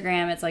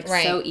Instagram, it's like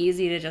so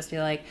easy to just be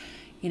like,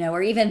 you know,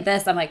 or even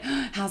this, I'm like,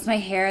 how's my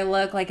hair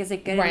look? Like, is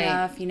it good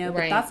enough? You know,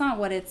 but that's not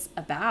what it's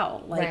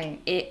about. Like,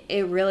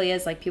 it really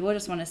is like people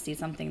just want to see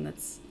something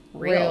that's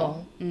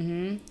real.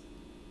 And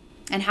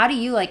how do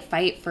you like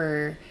fight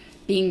for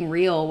being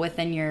real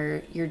within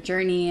your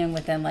journey and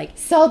within like...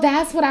 So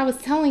that's what I was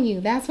telling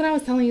you.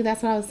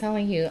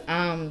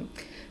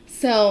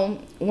 So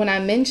when I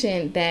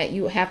mentioned that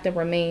you have to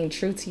remain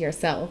true to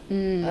yourself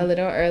a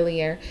little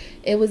earlier,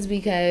 it was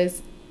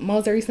because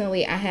most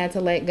recently I had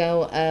to let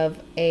go of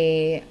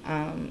a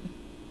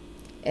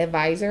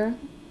advisor,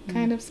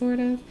 kind of, sort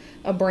of,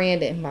 a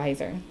brand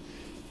advisor.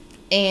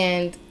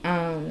 And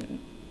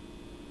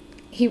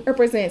he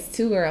represents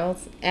two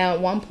girls.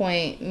 At one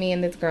point, me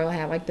and this girl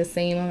had like the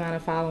same amount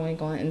of following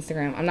on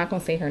Instagram. I'm not going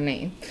to say her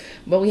name,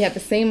 but we have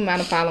the same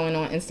amount of following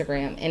on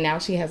Instagram. And now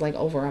she has like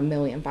over 1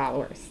 million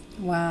followers.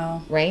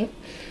 Wow. Right?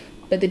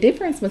 But the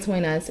difference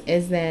between us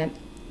is that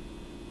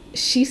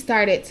she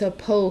started to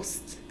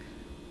post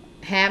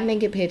half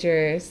naked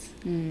pictures,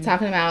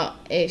 talking about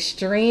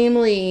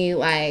extremely,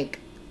 like,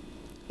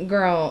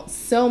 girl,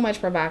 so much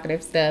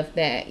provocative stuff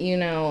that, you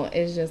know,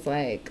 it's just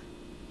like,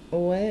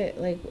 what?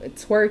 Like,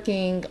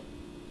 twerking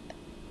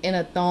in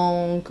a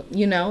thong,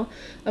 you know?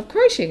 Of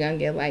course you're going to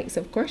get likes.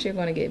 Of course you're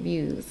going to get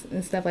views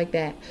and stuff like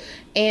that.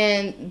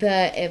 And the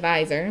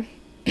advisor,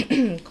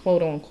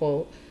 quote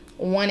unquote,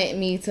 wanted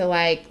me to,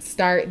 like,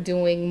 start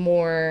doing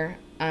more,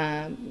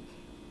 I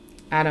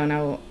don't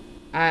know,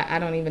 I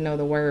don't even know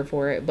the word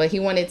for it, but he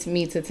wanted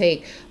me to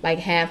take like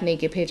half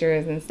naked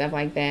pictures and stuff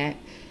like that.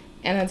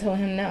 And I told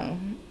him no.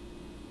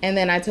 And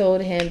then I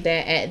told him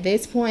that at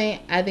this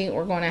point, I think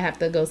we're going to have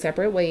to go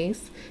separate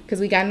ways, because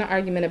we got in an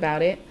argument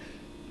about it.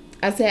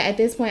 I said, at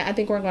this point, I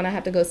think we're going to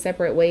have to go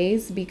separate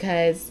ways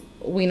because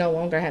we no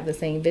longer have the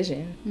same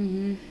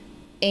vision.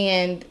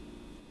 And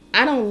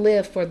I don't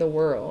live for the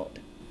world.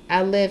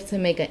 I live to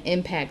make an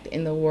impact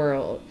in the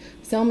world.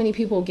 So many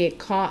people get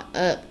caught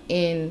up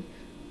in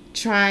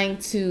trying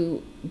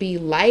to be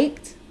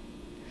liked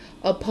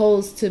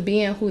opposed to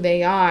being who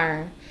they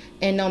are.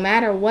 And no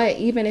matter what,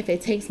 even if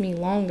it takes me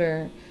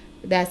longer,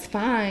 that's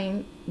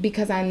fine,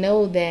 because I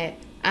know that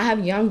I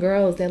have young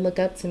girls that look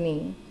up to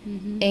me.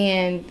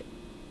 And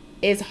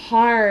it's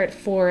hard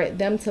for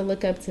them to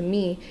look up to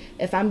me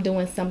if I'm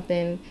doing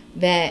something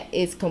that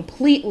is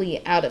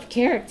completely out of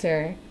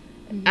character.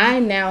 I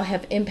now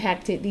have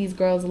impacted these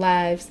girls'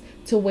 lives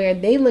to where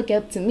they look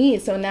up to me.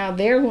 So now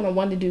they're going to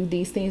want to do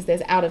these things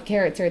that's out of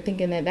character,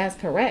 thinking that that's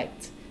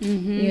correct.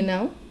 You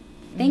know?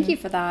 Thank you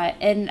for that.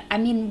 And I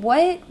mean,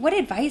 what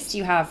advice do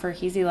you have for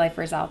Easy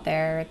Lifers out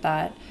there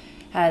that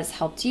has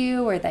helped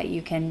you, or that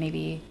you can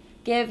maybe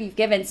give? You've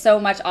given so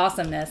much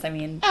awesomeness. I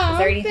mean, is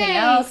there anything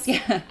else?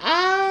 Yeah.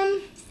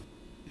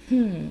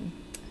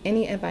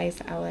 Any advice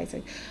I would like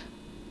to...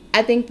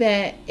 I think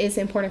that it's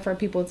important for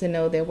people to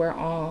know that we're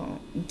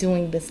all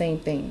doing the same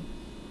thing.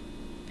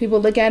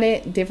 People look at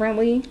it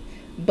differently,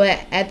 but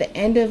at the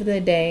end of the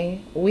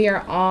day, we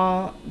are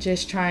all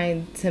just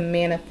trying to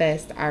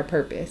manifest our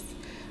purpose.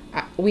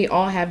 We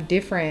all have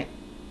different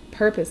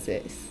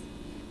purposes.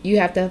 You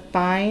have to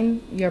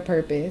find your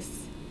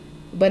purpose,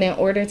 but in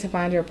order to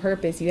find your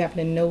purpose, you have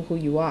to know who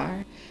you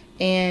are.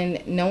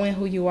 And knowing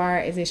who you are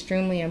is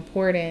extremely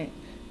important,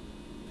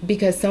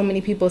 because so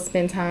many people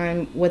spend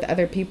time with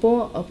other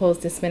people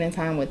opposed to spending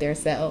time with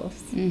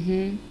themselves.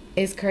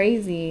 It's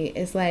crazy.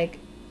 It's like,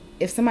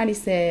 if somebody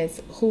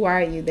says, who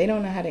are you? They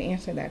don't know how to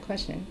answer that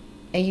question.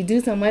 And you do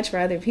so much for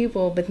other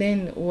people, but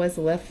then what's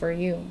left for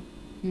you?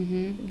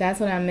 That's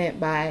what I meant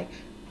by,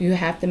 you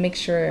have to make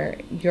sure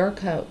your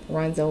cup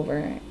runs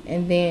over,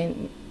 and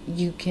then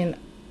you can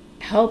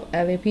help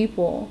other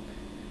people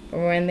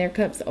run their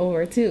cups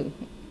over too.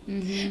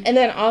 And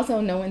then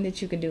also knowing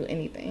that you can do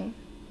anything.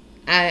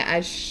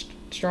 I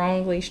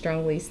strongly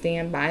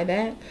stand by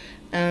that.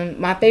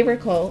 My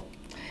favorite quote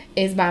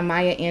is by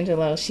Maya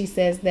Angelou. She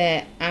says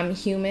that I'm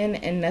human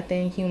and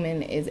nothing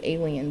human is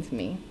alien to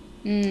me.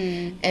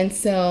 And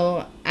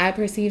so I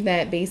perceive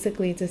that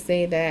basically to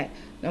say that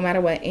no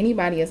matter what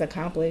anybody has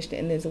accomplished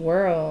in this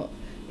world,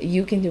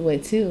 you can do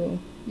it too.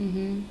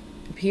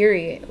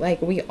 Period.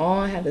 Like, we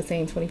all have the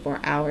same 24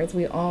 hours.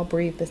 We all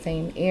breathe the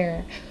same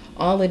air.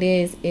 All it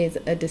is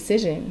a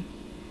decision.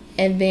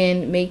 And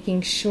then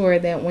making sure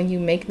that when you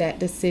make that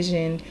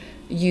decision,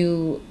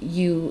 you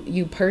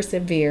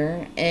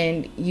persevere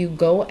and you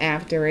go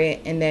after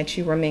it, and that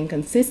you remain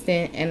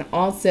consistent. And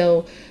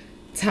also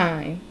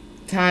time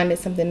is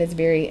something that's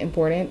very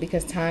important,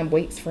 because time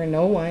waits for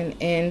no one.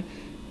 And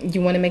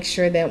you want to make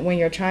sure that when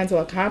you're trying to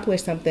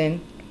accomplish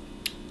something,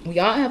 we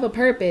all have a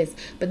purpose,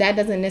 but that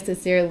doesn't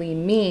necessarily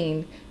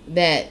mean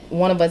that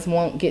one of us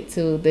won't get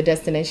to the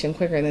destination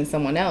quicker than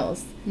someone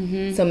else.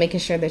 So making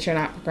sure that you're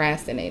not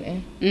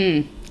procrastinating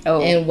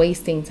and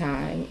wasting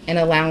time and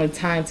allowing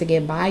time to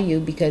get by you,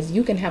 because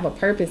you can have a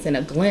purpose and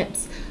a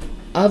glimpse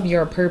of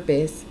your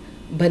purpose,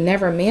 but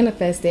never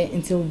manifest it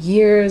until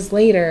years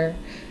later.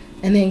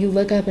 And then you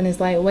look up and it's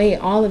like, wait,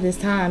 all of this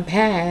time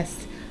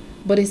passed.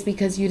 But it's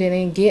because you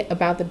didn't get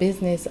about the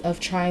business of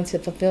trying to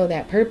fulfill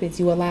that purpose.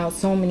 You allowed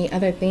so many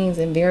other things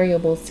and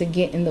variables to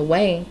get in the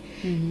way.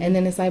 And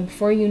then it's like,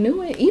 before you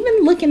knew it,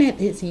 even looking at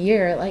this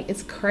year, like,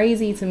 it's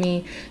crazy to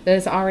me that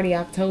it's already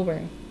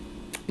October.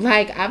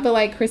 Like, I feel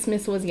like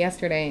Christmas was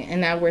yesterday, and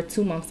now we're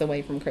 2 months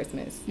away from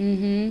Christmas.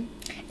 And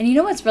you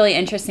know what's really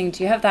interesting?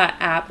 Do you have that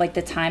app, like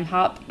the Time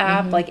Hop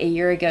app, like a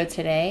year ago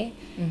today?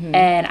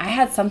 And I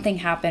had something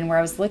happen where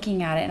I was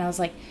looking at it, and I was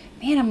like,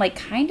 man, I'm like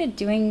kind of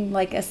doing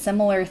like a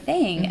similar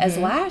thing as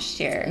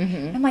last year.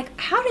 And I'm like,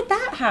 how did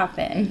that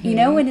happen? You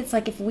know, and it's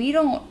like, if we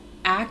don't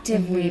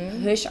actively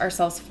push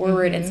ourselves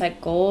forward and set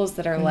goals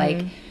that are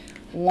like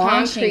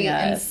launching concrete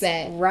us, and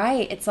set.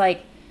 Right? It's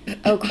like,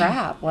 oh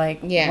crap,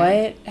 like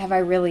what have I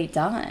really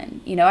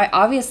done? You know,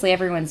 obviously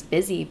everyone's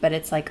busy, but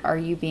it's like, are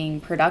you being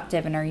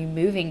productive, and are you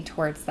moving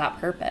towards that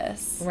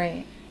purpose?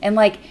 Right. And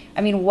like,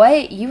 I mean,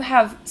 what, you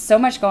have so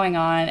much going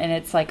on, and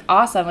it's like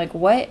awesome. Like,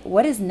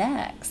 what is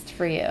next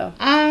for you?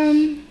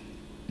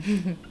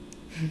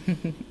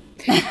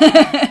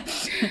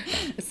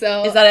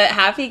 So is that a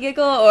happy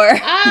giggle, or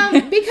because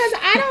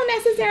I don't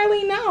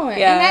necessarily know.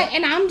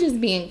 And I'm just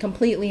being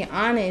completely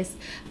honest.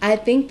 I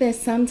think that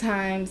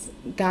sometimes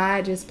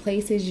God just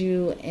places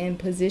you in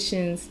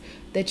positions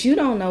that you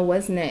don't know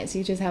what's next.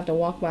 You just have to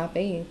walk by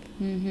faith.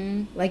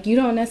 Like, you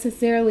don't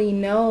necessarily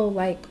know,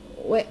 like,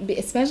 what,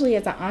 especially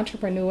as an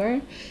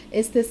entrepreneur,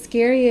 it's the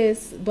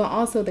scariest but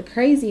also the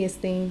craziest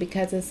thing,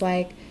 because it's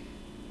like,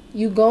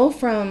 you go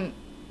from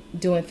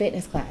doing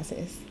fitness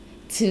classes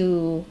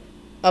to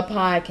a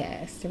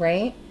podcast,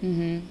 right?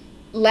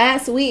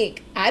 Last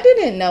week, I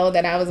didn't know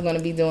that I was going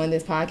to be doing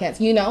this podcast.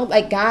 You know,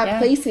 like, God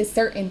places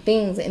certain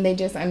things, and they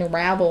just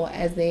unravel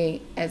as they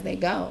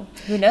go.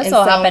 Who knows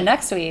what'll happen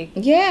next week?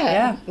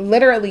 Yeah,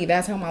 literally,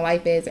 that's how my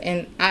life is.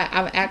 And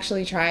I've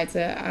actually tried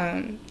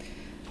to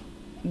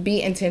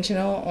be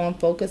intentional on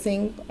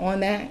focusing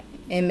on that,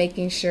 and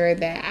making sure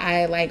that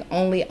I like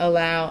only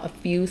allow a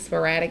few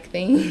sporadic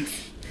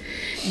things.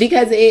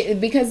 Because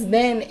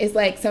then it's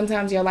like,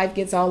 sometimes your life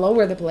gets all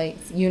over the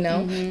place, you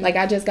know? Like,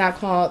 I just got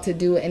called to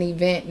do an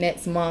event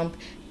next month,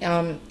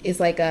 is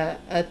like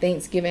a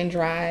Thanksgiving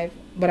drive,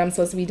 but I'm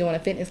supposed to be doing a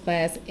fitness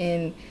class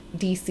in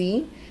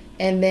DC.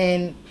 And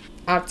then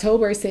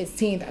October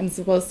 16th, I'm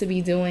supposed to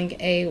be doing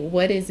a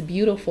What is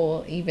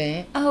Beautiful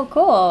event. Oh,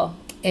 cool.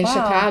 In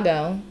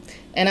Chicago.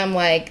 And I'm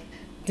like,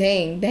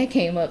 dang, that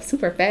came up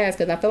super fast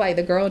because I feel like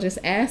the girl just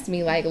asked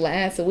me like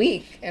last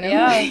week. And I'm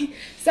like,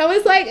 so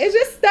it's like, it's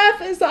just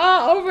stuff, it's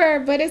all over.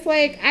 But it's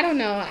like, I don't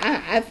know.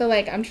 I feel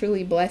like I'm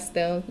truly blessed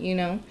though, you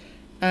know,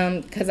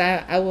 because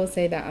I will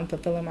say that I'm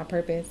fulfilling my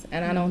purpose.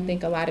 And I don't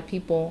think a lot of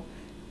people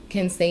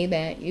can say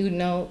that, you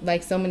know,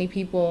 like so many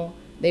people,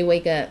 they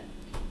wake up,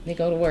 they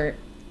go to work,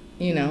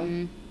 you know,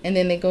 and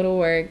then they go to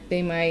work,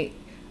 they might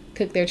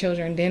cook their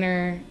children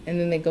dinner, and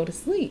then they go to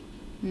sleep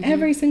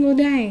every single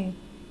day.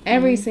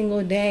 Every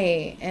single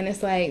day. And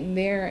it's like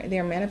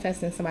they're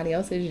manifesting somebody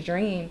else's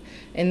dream,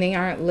 and they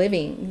aren't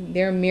living.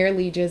 They're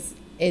merely just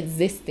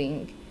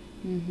existing.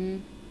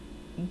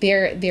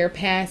 They're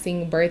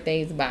passing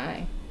birthdays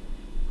by,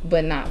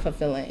 but not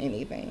fulfilling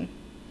anything.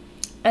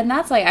 And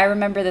that's like, I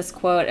remember this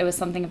quote. It was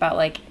something about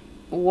like,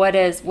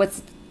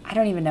 what's I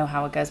don't even know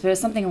how it goes, but it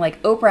was something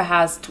like Oprah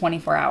has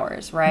 24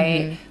 hours,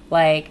 right?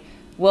 Like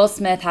Will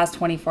Smith has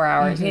 24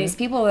 hours. You know, these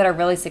people that are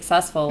really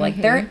successful, like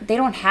they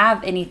don't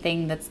have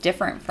anything that's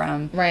different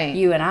from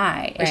you and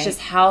I. It's just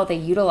how they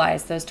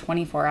utilize those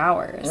 24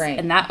 hours.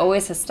 And that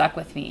always has stuck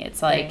with me.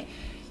 It's like,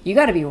 you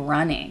got to be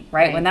running,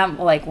 right? When that,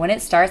 like, when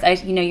it starts,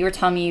 you were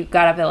telling me you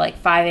got up at like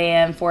 5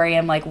 a.m., 4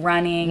 a.m., like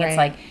running. It's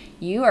like,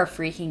 you are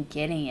freaking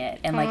getting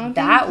it. And like,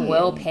 that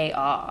will pay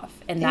off.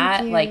 And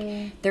that,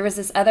 like, there was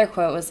this other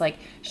quote, was like,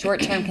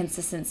 short-term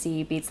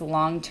consistency beats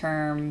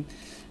long-term,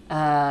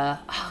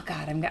 oh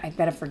God, I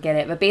better forget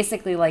it. But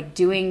basically, like,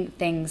 doing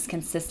things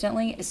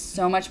consistently is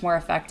so much more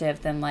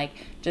effective than like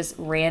just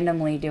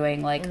randomly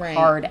doing like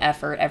hard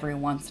effort every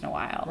once in a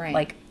while.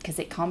 Like, because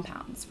it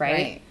compounds,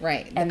 right?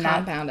 And the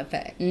compound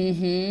effect.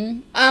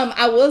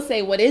 I will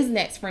say what is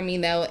next for me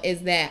though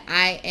is that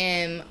I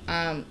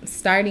am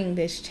starting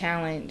this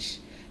challenge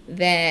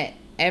that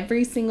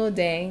every single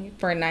day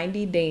for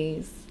 90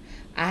 days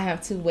I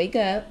have to wake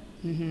up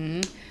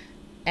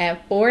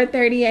at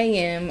 4:30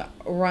 a.m.,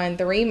 run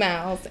 3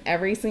 miles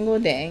every single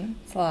day.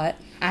 That's a lot.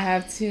 I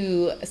have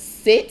to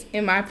sit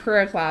in my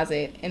prayer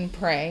closet and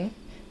pray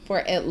for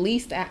at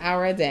least an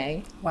hour a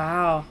day.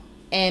 Wow.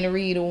 And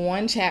read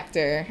 1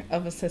 chapter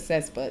of a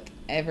success book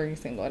every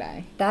single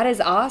day. That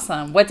is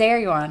awesome. What day are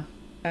you on?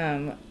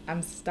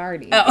 I'm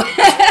starting. Oh.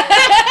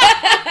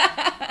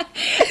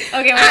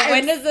 Okay,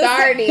 when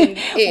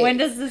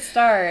does this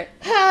start?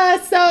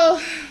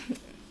 So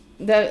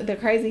the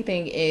crazy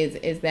thing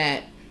is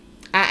that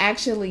I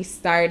actually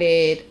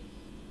started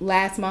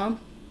last month,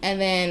 and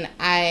then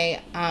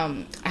I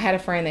had a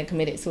friend that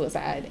committed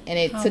suicide, and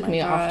it took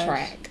me off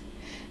track.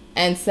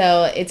 And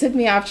so it took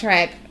me off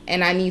track,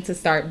 and I need to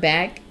start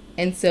back.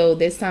 And so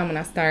this time when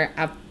I start,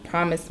 I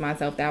promised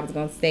myself that I was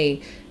going to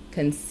stay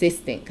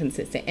consistent.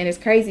 And it's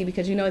crazy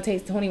because, you know, it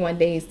takes 21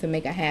 days to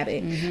make a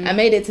habit. I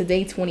made it to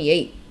day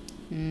 28.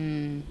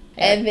 And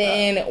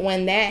then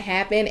when that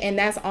happened, and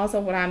that's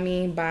also what I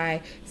mean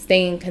by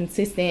staying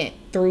consistent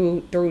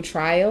through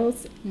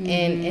trials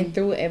and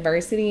through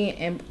adversity,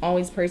 and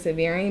always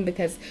persevering,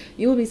 because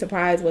you will be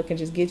surprised what can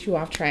just get you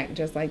off track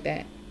just like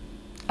that.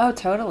 Oh,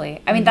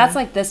 totally. I mean, that's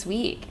like this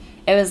week.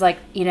 It was like,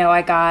 you know,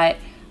 I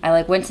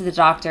went to the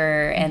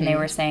doctor, and they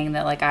were saying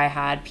that like I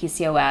had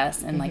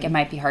PCOS, and like it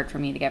might be hard for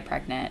me to get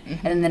pregnant. And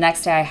then the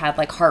next day I had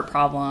like heart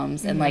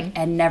problems, and like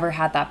I'd never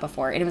had that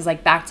before. And it was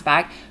like back to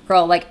back.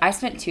 Girl, like I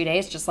spent 2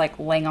 days just like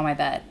laying on my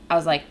bed. I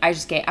was like,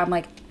 I'm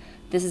like,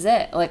 this is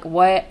it. Like,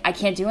 what? I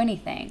can't do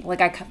anything.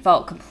 Like, I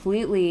felt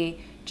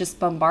completely just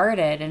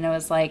bombarded, and it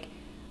was like,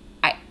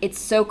 it's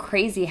so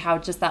crazy how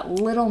just that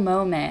little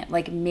moment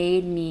like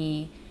made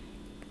me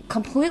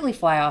completely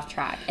fly off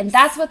track. And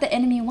that's what the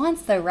enemy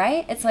wants though,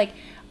 right? It's like,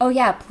 oh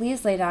yeah,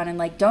 please lay down and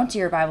like don't do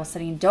your Bible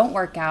study and don't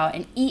work out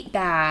and eat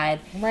bad.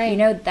 Right. You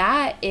know,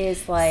 that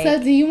is like...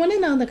 So do you want to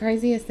know the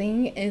craziest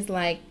thing is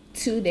like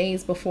 2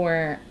 days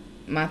before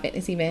my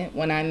fitness event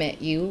when I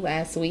met you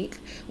last week,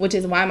 which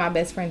is why my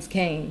best friends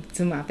came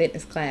to my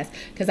fitness class,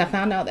 because I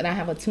found out that I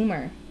have a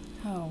tumor.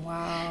 Oh,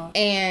 wow.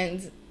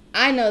 And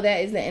I know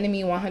that is the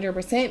enemy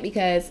 100%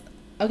 because,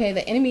 okay,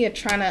 the enemy are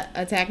trying to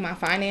attack my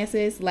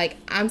finances. Like,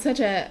 I'm such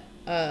a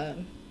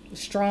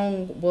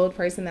strong-willed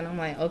person that I'm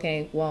like,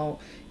 okay, well,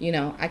 you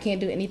know, I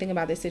can't do anything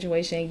about this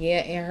situation. Yeah,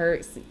 it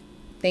hurts.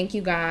 Thank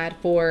you, God,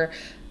 for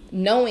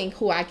knowing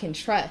who I can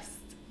trust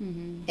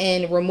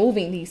and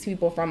removing these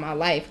people from my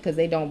life because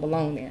they don't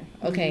belong there.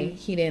 Okay,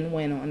 he didn't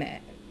win on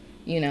that,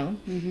 you know?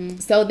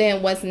 So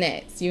then what's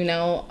next? You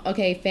know,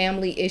 okay,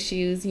 family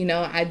issues, you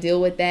know, I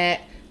deal with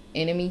that.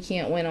 Enemy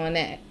can't win on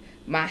that.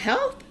 My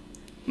health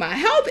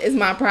is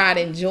my pride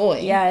and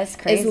joy. Yeah, it's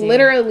crazy. It's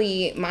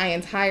literally my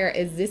entire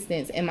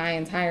existence and my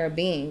entire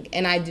being.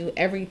 And I do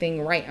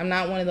everything right. I'm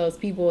not one of those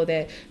people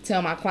that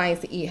tell my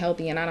clients to eat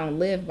healthy, and I don't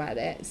live by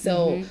that.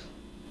 So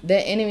the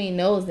enemy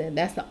knows that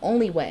that's the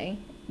only way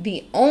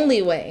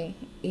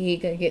he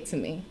could get to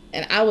me.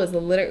 And I was a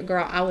little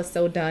girl. I was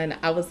so done.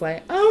 I was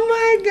like, oh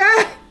my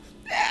God.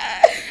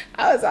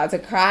 I was about to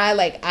cry.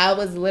 Like, I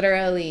was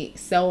literally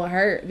so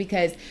hurt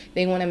because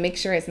they want to make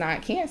sure it's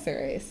not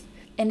cancerous.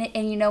 And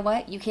you know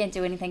what? You can't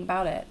do anything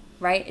about it,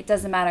 right? It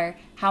doesn't matter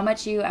how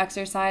much you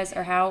exercise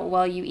or how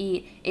well you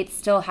eat. It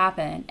still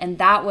happened. And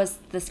that was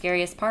the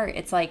scariest part.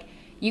 It's like,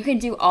 you can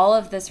do all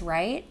of this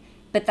right,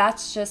 but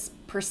that's just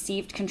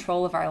perceived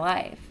control of our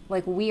life.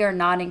 Like, we are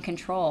not in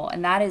control.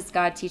 And that is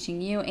God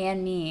teaching you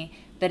and me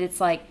that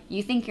it's like,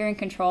 you think you're in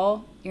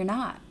control, you're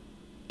not.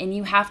 And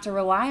you have to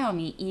rely on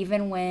me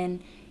even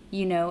when,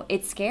 you know,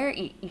 it's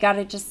scary. You got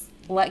to just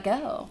let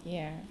go.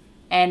 Yeah.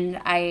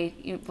 And I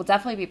will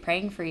definitely be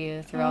praying for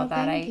you through all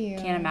that. Thank you.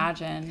 Can't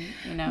imagine,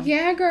 you know.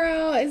 Yeah,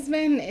 girl. It's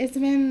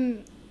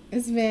been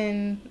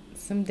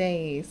some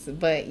days,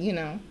 but you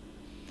know.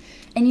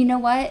 And you know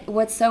what?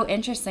 What's so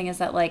interesting is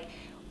that, like,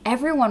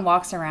 everyone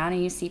walks around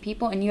and you see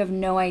people and you have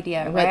no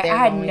idea, right? I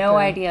had no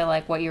idea,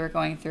 like, what you were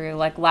going through,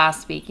 like,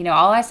 last week. You know,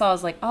 all I saw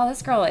was, like, oh,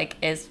 this girl, like,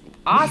 is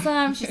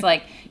awesome. She's,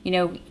 like, you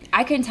know,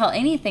 I couldn't tell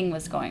anything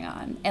was going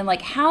on. And,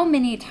 like, how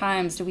many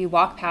times do we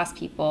walk past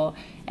people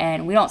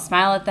and we don't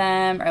smile at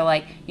them or,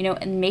 like, you know,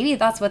 and maybe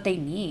that's what they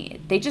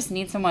need. They just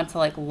need someone to,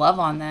 like, love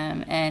on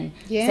them and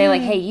say,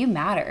 like, hey, you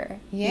matter.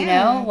 Yeah. You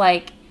know?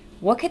 Like,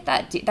 what could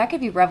that do? That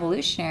could be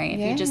revolutionary if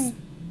you just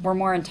were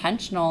more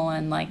intentional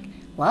and, like,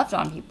 loved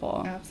on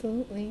people.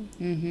 Absolutely.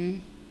 Mm-hmm.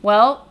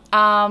 Well,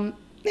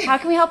 how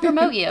can we help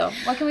promote you?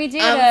 What can we do?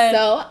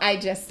 So I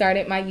just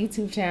started my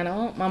YouTube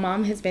channel. My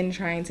mom has been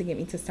trying to get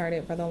me to start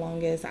it for the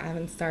longest. I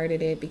haven't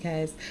started it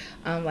because,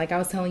 like I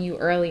was telling you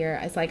earlier,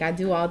 it's like I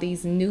do all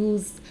these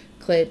news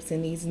clips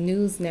and these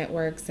news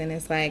networks, and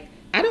it's like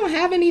I don't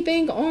have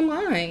anything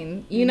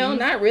online. You know,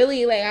 not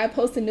really. Like, I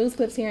post the news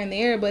clips here and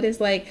there, but it's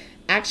like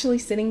actually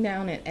sitting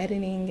down and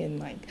editing and,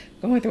 like,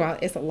 going through all,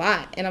 it's a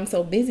lot. And I'm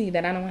so busy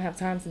that I don't have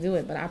time to do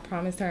it. But I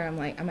promised her, I'm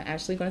like, I'm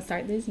actually going to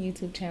start this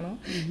YouTube channel.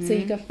 So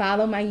you can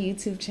follow my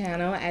YouTube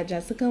channel at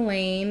Jessica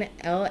Laine,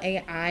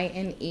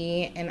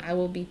 Laine, and I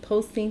will be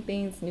posting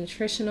things,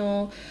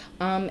 nutritional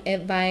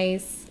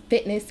advice,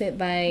 fitness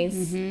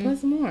advice,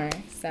 plus more.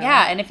 So.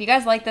 Yeah, and if you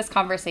guys like this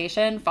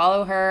conversation,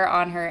 follow her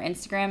on her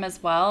Instagram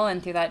as well.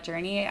 And through that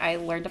journey, I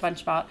learned a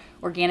bunch about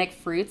organic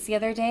fruits the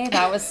other day.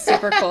 That was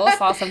super cool.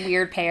 Saw some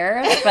weird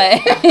pears,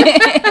 but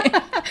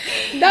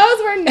those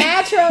were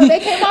natural. They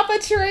came off a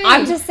tree.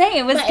 I'm just saying,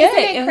 it was good.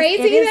 Isn't it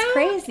crazy? It is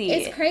crazy.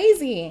 It's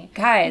crazy,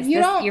 guys.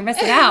 You're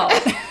missing out.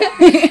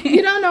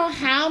 You don't know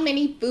how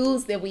many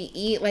foods that we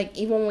eat. Like,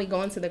 even when we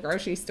go into the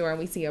grocery store and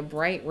we see a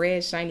bright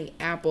red shiny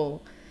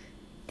apple.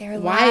 They're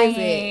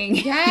lying. Is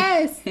it?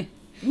 Yes.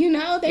 You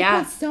know, they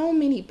put so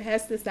many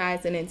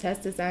pesticides and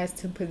insecticides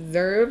to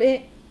preserve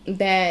it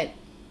that,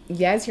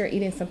 yes, you're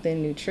eating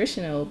something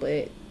nutritional,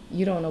 but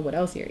you don't know what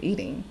else you're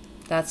eating.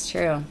 That's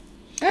true.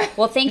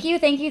 Well, thank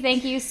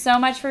you so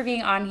much for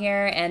being on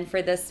here and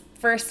for this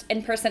first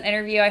in-person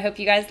interview. I hope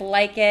you guys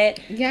like it.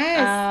 Yes.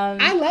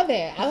 I love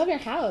it. I love your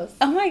house.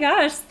 Oh my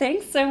gosh,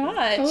 thanks so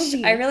much.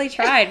 Cozy. I really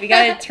tried. We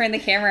got to turn the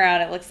camera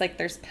out. It looks like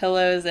there's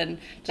pillows and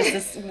just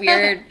this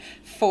weird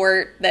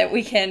fort that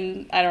we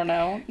can, I don't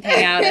know,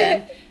 hang out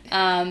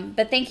in.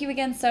 But thank you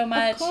again so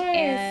much. Of course.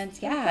 And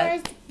yeah.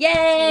 Of course.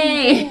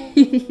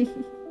 Yay!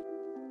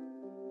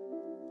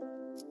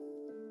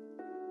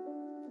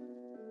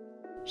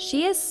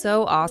 She is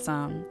so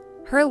awesome.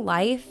 Her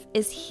life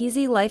is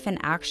Heezy Life in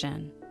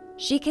action.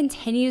 She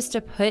continues to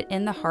put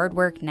in the hard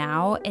work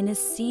now and is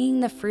seeing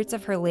the fruits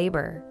of her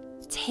labor.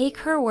 Take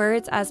her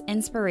words as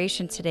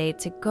inspiration today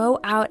to go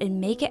out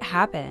and make it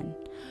happen.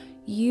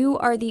 You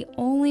are the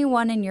only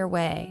one in your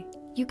way.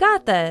 You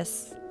got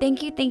this.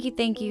 Thank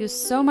you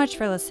so much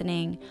for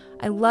listening.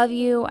 I love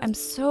you. I'm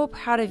so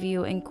proud of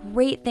you, and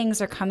great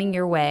things are coming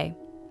your way.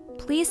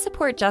 Please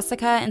support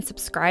Jessica and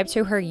subscribe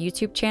to her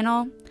YouTube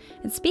channel.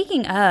 And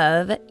speaking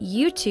of,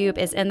 YouTube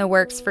is in the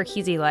works for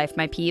Heezy Life,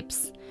 my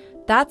peeps.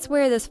 That's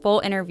where this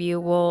full interview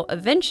will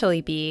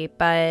eventually be,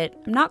 but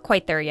I'm not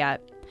quite there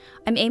yet.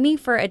 I'm aiming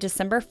for a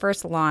December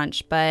 1st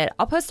launch, but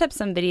I'll post up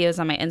some videos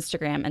on my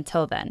Instagram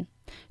until then.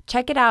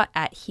 Check it out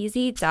at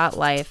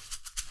heezy.life.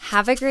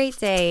 Have a great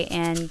day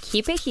and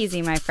keep it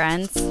Heezy, my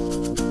friends.